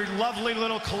on your lovely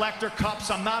little collector cups.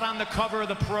 I'm not on the cover of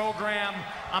the program.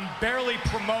 I'm barely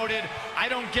promoted. I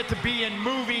don't get to be in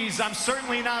movies. I'm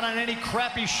certainly not on any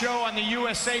crappy show on the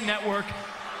USA Network.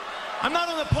 I'm not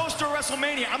on the poster of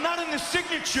WrestleMania. I'm not in the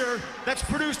signature that's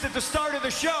produced at the start of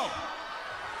the show.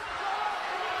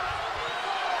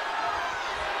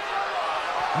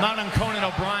 I'm not on Conan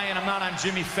O'Brien, I'm not on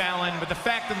Jimmy Fallon, but the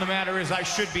fact of the matter is I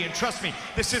should be, and trust me,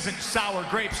 this isn't sour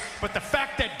grapes, but the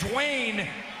fact that Dwayne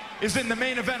is in the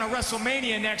main event of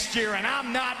WrestleMania next year and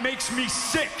I'm not makes me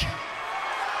sick.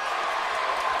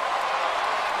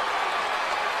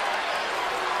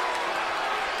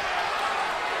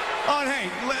 Oh, and hey,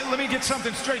 let me get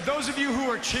something straight. Those of you who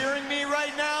are cheering me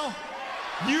right now,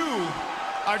 you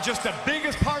are just the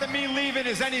biggest part of me leaving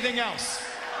as anything else.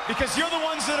 Because you're the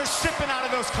ones that are sipping out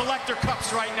of those collector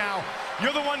cups right now.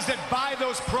 You're the ones that buy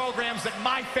those programs that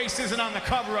my face isn't on the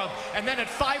cover of. And then at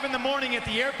 5 in the morning at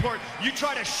the airport, you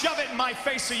try to shove it in my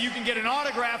face so you can get an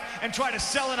autograph and try to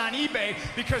sell it on eBay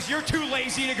because you're too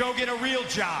lazy to go get a real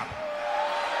job.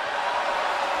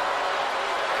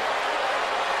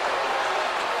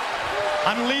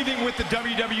 I'm leaving with the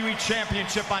WWE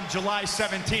Championship on July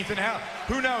 17th, and hell,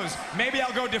 who knows, maybe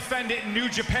I'll go defend it in New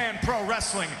Japan Pro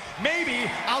Wrestling. Maybe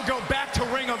I'll go back to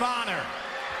Ring of Honor.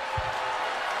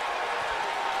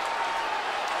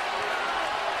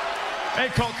 Hey,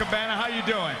 Colt Cabana, how you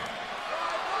doing?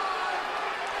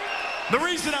 The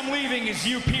reason I'm leaving is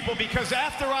you people, because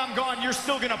after I'm gone, you're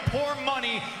still gonna pour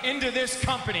money into this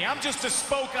company. I'm just a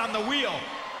spoke on the wheel.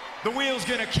 The wheel's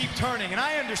gonna keep turning, and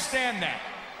I understand that.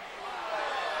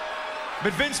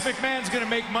 But Vince McMahon's gonna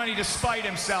make money to spite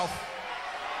himself.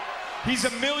 He's a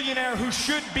millionaire who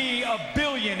should be a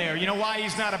billionaire. You know why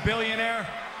he's not a billionaire?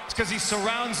 It's because he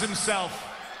surrounds himself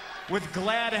with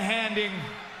glad-handing,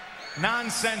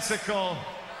 nonsensical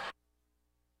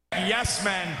yes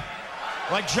men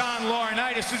like John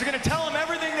Laurinaitis, who's gonna tell him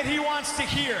everything that he wants to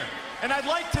hear. And I'd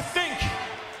like to think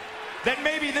that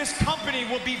maybe this company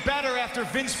will be better after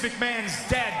Vince McMahon's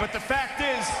dead, but the fact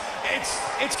is,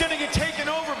 it's gonna get taken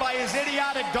over by his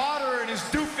idiotic daughter and his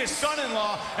doofus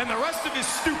son-in-law and the rest of his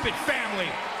stupid family.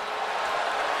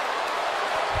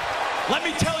 Let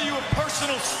me tell you a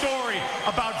personal story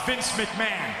about Vince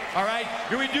McMahon, all right?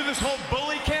 Can we do this whole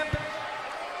bully camp?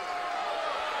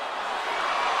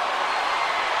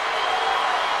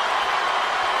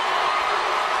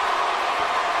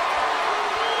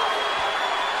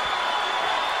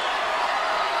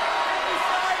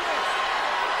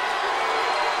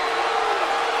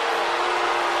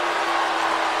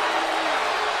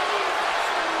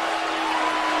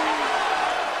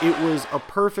 It was a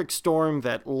perfect storm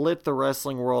that lit the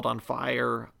wrestling world on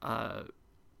fire,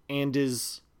 and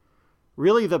is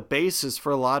really the basis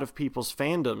for a lot of people's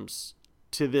fandoms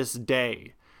to this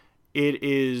day. It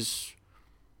is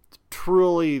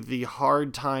truly the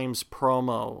hard times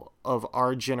promo of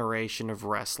our generation of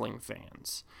wrestling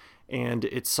fans. And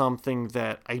it's something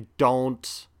that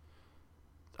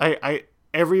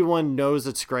everyone knows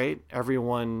it's great.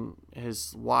 Everyone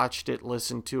has watched it,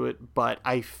 listened to it, but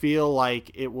I feel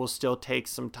like it will still take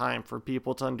some time for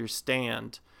people to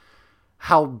understand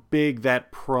how big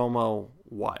that promo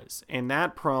was. And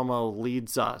that promo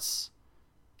leads us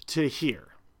to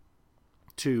here,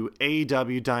 to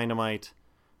AEW Dynamite,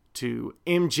 to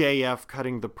MJF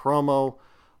cutting the promo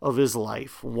of his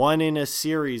life, one in a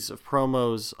series of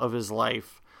promos of his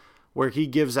life, where he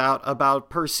gives out about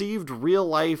perceived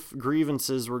real-life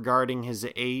grievances regarding his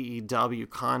AEW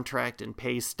contract and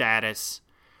pay status.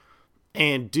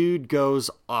 And dude goes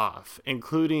off,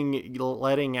 including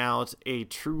letting out a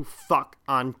true fuck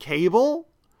on Cable.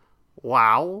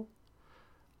 Wow.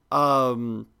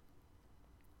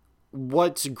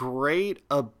 What's great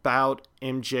about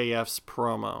MJF's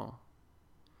promo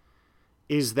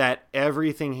is that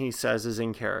everything he says is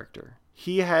in character.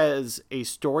 He has a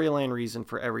storyline reason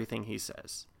for everything he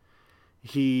says.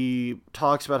 He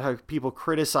talks about how people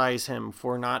criticize him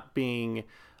for not being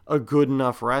a good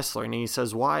enough wrestler. And he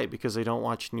says, why? Because I don't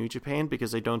watch New Japan?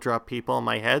 Because I don't drop people on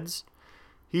my heads?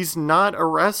 He's not a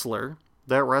wrestler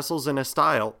that wrestles in a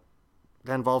style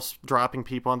that involves dropping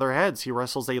people on their heads. He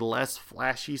wrestles a less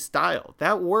flashy style.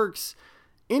 That works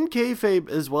in kayfabe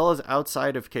as well as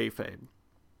outside of kayfabe.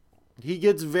 He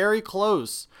gets very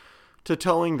close to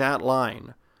towing that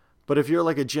line. But if you're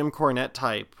like a Jim Cornette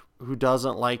type who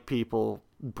doesn't like people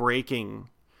breaking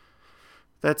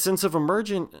that sense of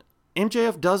immersion,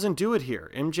 MJF doesn't do it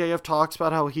here. MJF talks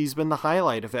about how he's been the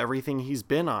highlight of everything he's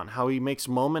been on, how he makes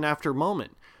moment after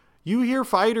moment. You hear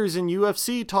fighters in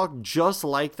UFC talk just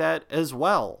like that as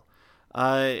well.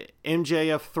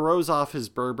 MJF throws off his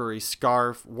Burberry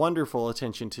scarf, wonderful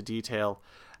attention to detail.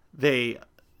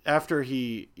 After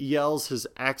he yells his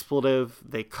expletive,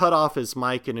 they cut off his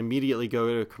mic and immediately go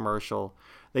to a commercial.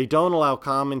 They don't allow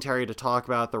commentary to talk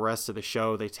about the rest of the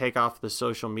show. They take off the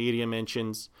social media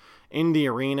mentions. In the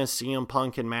arena, CM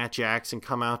Punk and Matt Jackson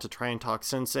come out to try and talk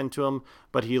sense into him,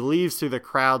 but he leaves through the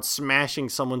crowd, smashing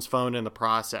someone's phone in the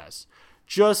process.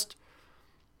 Just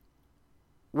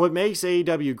what makes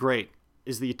AEW great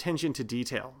is the attention to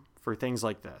detail for things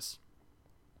like this.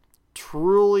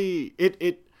 Truly,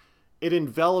 it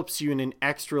envelops you in an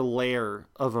extra layer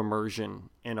of immersion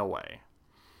in a way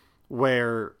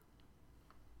where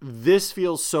this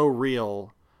feels so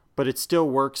real, but it still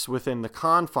works within the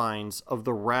confines of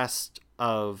the rest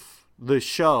of the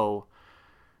show,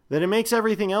 that it makes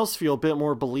everything else feel a bit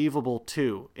more believable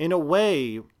too. In a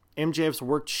way, MJF's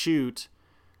worked shoot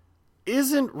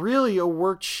isn't really a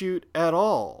work shoot at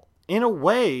all. In a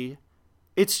way,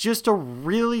 it's just a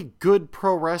really good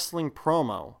pro wrestling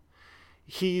promo.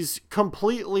 He's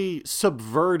completely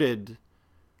subverted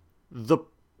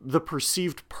the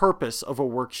perceived purpose of a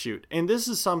work shoot. And this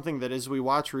is something that as we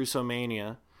watch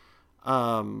Russomania,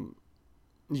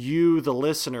 you, the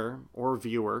listener or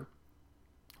viewer,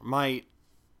 might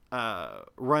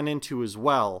run into as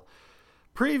well.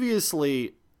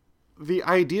 Previously, the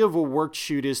idea of a work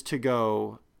shoot is to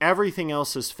go, everything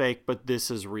else is fake, but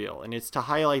this is real. And it's to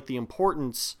highlight the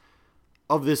importance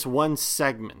of this one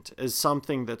segment as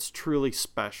something that's truly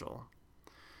special.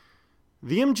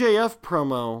 The MJF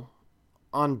promo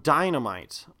on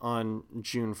Dynamite on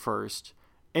June 1st,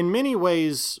 in many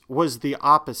ways, was the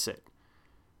opposite.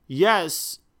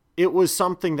 Yes, it was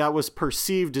something that was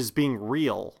perceived as being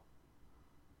real.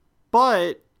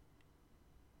 But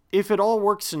if it all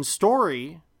works in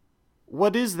story,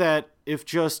 what is that if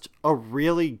just a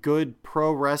really good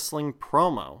pro wrestling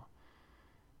promo?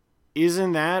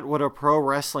 Isn't that what a pro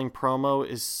wrestling promo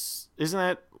is? Isn't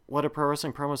that what a pro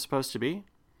wrestling promo is supposed to be?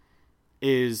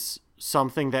 Is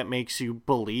something that makes you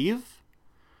believe?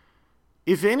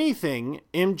 If anything,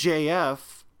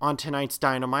 MJF on tonight's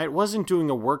Dynamite wasn't doing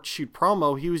a work shoot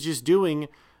promo. He was just doing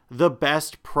the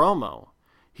best promo.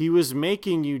 He was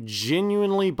making you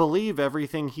genuinely believe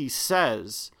everything he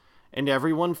says, and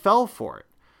everyone fell for it.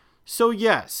 So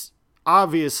yes,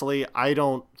 obviously, I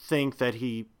don't think that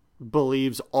he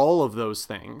believes all of those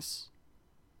things.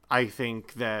 I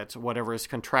think that whatever his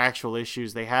contractual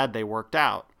issues they had, they worked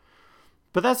out.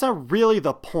 But that's not really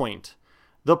the point.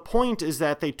 The point is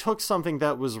that they took something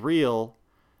that was real,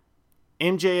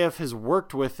 MJF has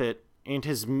worked with it, and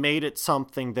has made it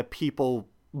something that people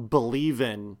believe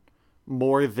in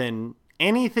more than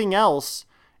anything else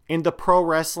in the pro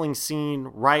wrestling scene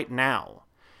right now.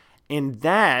 And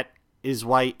that is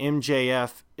why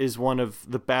MJF is one of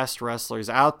the best wrestlers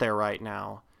out there right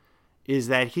now, is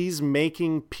that he's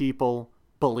making people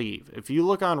believe. If you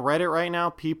look on Reddit right now,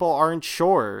 people aren't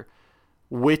sure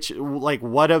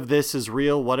what of this is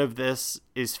real, what of this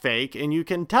is fake, and you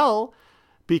can tell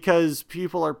because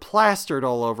people are plastered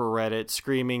all over Reddit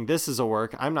screaming, this is a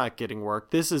work, I'm not getting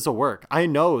work, this is a work, I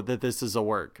know that this is a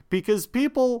work, because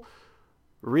people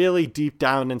really deep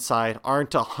down inside aren't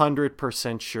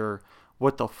 100% sure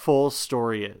what the full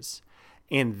story is.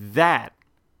 And that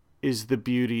is the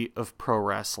beauty of pro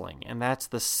wrestling, and that's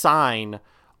the sign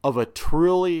of a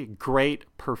truly great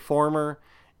performer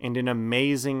and an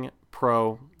amazing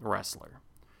pro wrestler.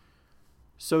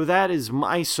 So that is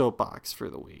my soapbox for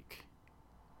the week.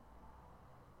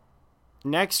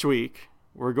 Next week,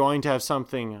 we're going to have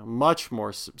something much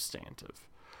more substantive.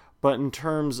 But in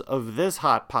terms of this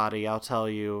hot potty, I'll tell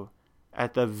you,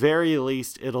 at the very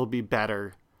least, it'll be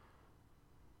better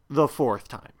the fourth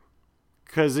time.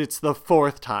 Because it's the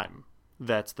fourth time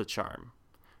that's the charm.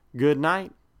 Good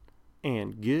night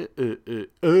and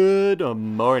good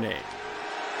morning.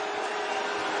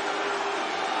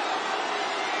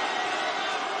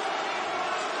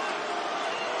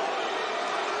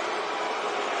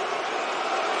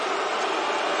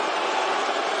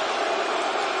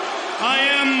 I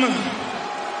am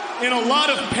in a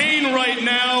lot of pain right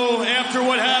now after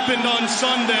what happened on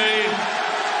Sunday.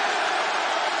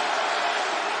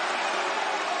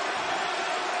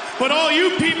 But all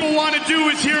you people want to do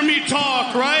is hear me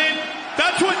talk, right?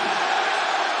 That's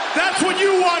what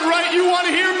you want, right? You want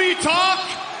to hear me talk?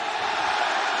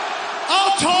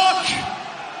 I'll talk,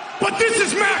 but this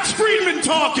is Max Friedman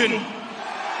talking.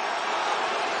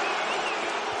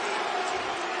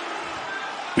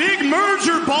 Big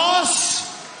merger, boss.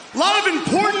 A lot of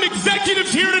important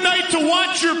executives here tonight to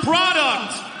watch your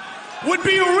product. Would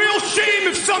be a real shame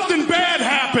if something bad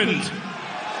happened.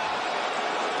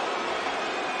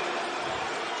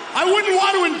 I wouldn't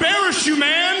want to embarrass you,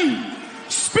 man.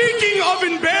 Speaking of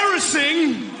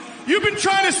embarrassing, you've been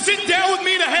trying to sit down with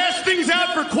me to hash things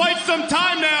out for quite some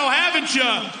time now, haven't you?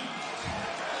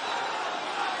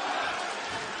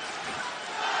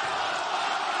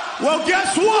 Well,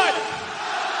 guess what?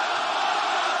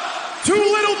 Too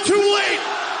little, too late.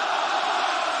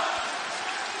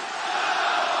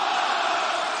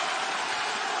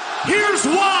 Here's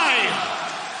why.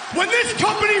 When this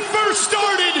company first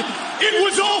started, it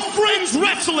was all friends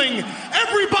wrestling.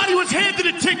 Everybody was handed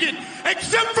a ticket,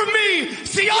 except for me.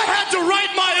 See, I had to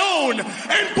write my own.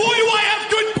 And boy, do I have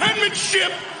good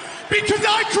penmanship, because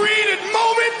I created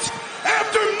moment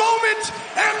after moment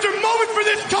after moment for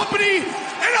this company,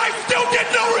 and I still get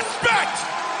no respect.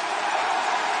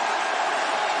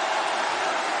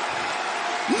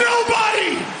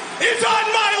 Nobody is on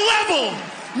my level.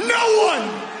 No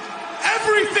one.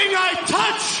 Everything I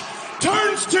touch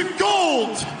turns to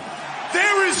gold.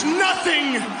 There is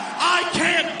nothing I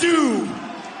can't do.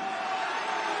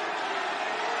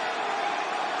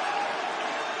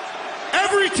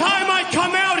 Every time I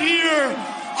come out here,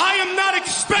 I am not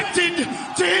expected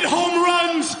to hit home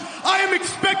runs. I am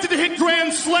expected to hit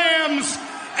grand slams.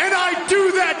 And I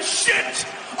do that shit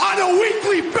on a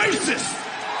weekly basis.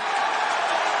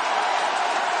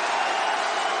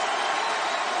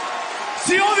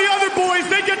 See, all the other boys,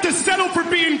 they get to settle for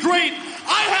being great.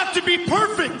 I have to be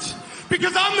perfect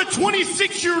because I'm the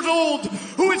 26-year-old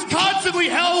who is constantly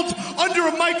held under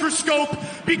a microscope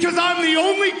because I'm the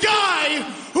only guy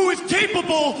who is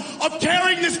capable of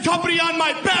carrying this company on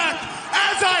my back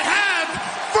as I have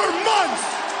for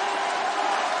months.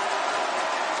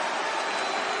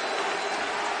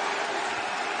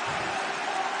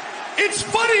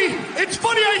 It's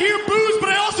funny I hear boos, but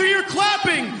I also hear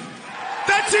clapping.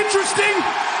 That's interesting.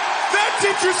 That's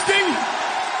interesting.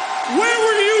 Where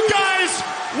were you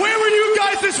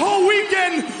guys this whole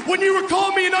weekend when you were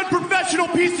calling me an unprofessional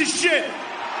piece of shit?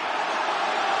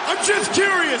 I'm just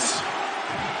curious.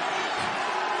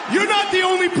 You're not the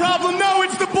only problem. No,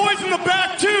 it's the boys in the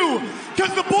back too.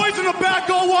 Because the boys in the back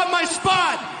all want my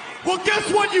spot. Well, guess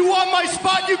what? You want my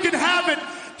spot, you can have it.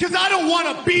 Because I don't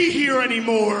want to be here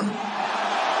anymore.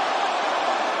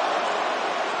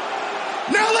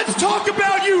 Now let's talk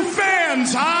about you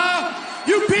fans, huh?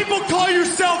 You people call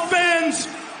yourself fans.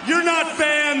 You're not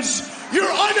fans. You're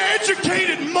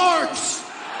uneducated marks.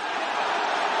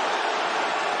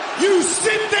 You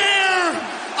sit there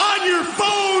on your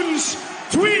phones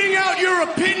tweeting out your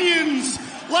opinions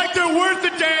like they're worth a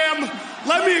damn.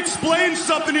 Let me explain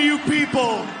something to you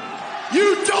people.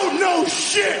 You don't know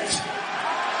shit.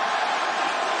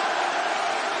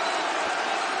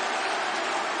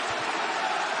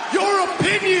 Your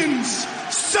opinions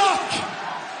suck.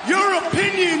 Your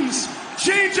opinions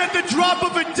change at the drop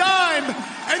of a dime,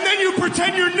 and then you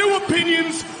pretend your new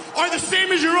opinions are the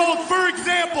same as your old. For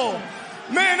example,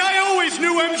 man, I always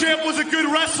knew MJF was a good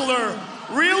wrestler.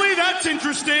 Really? That's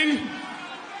interesting.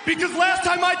 Because last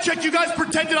time I checked, you guys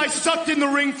pretended I sucked in the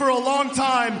ring for a long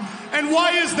time. And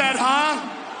why is that, huh?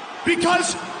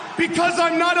 Because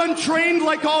I'm not untrained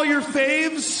like all your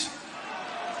faves?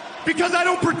 Because I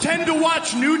don't pretend to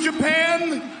watch New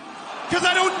Japan? Because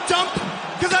I don't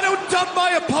dump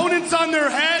my opponents on their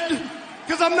head?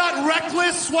 Because I'm not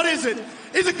reckless? What is it?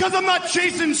 Is it because I'm not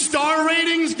chasing star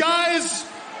ratings, guys?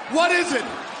 What is it?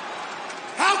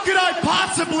 How could I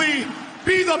possibly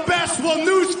be the best? Well,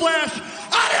 newsflash,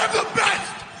 I am the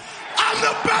best! I'm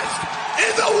the best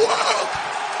in the world!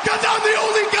 Because I'm the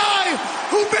only guy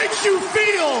who makes you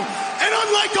feel. And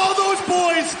unlike all those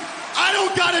boys, I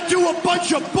don't gotta do a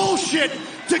bunch of bullshit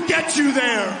to get you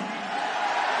there.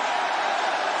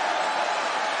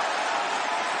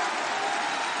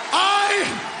 I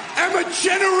am a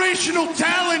generational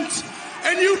talent,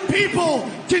 and you people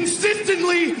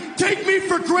consistently take me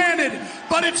for granted.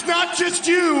 But it's not just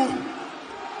you.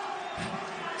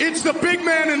 It's the big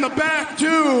man in the back,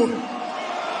 too.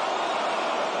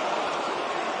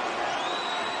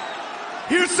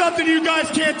 Here's something you guys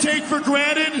can't take for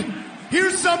granted.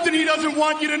 Here's something he doesn't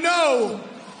want you to know.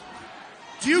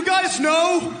 Do you guys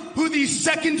know who the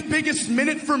second biggest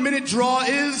minute-for-minute draw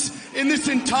is in this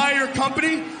entire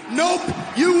company? Nope,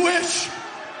 you wish.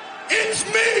 It's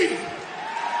me!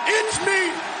 It's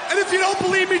me! And if you don't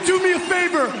believe me, do me a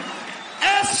favor.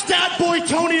 Ask Stat Boy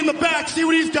Tony in the back, see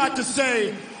what he's got to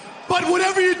say. But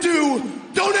whatever you do,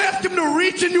 don't ask him to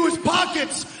reach into his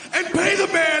pockets and pay the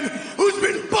man who's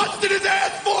been busting his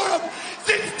ass for him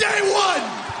since day one.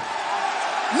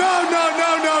 No.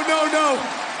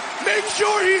 Make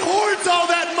sure he hoards all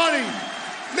that money.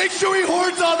 Make sure he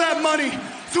hoards all that money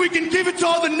so he can give it to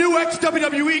all the new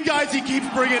ex-WWE guys he keeps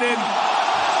bringing in.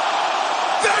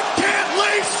 That can't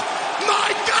lace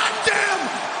my goddamn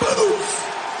boots.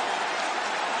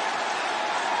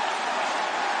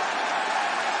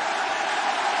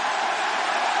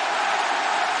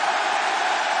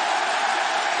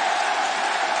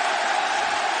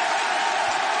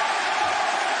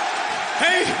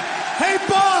 Hey,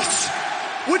 boss,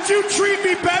 would you treat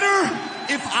me better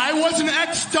if I was an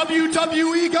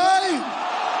ex-WWE guy?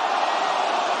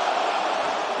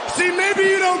 See, maybe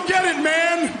you don't get it,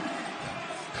 man.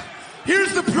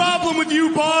 Here's the problem with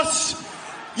you, boss.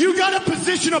 You got a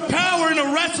position of power in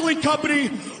a wrestling company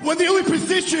when the only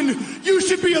position you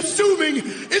should be assuming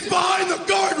is behind the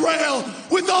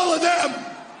guardrail with all of them.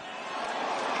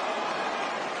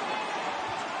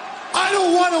 I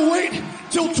don't want to wait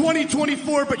till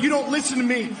 2024, but you don't listen to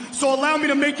me, so allow me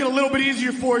to make it a little bit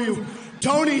easier for you.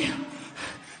 Tony,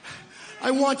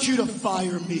 I want you to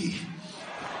fire me.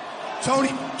 Tony,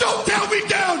 don't tell me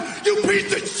down, you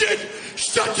piece of shit!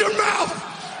 Shut your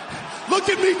mouth! Look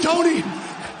at me, Tony.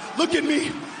 Look at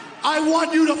me. I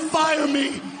want you to fire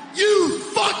me. You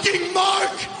fucking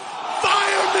Mark!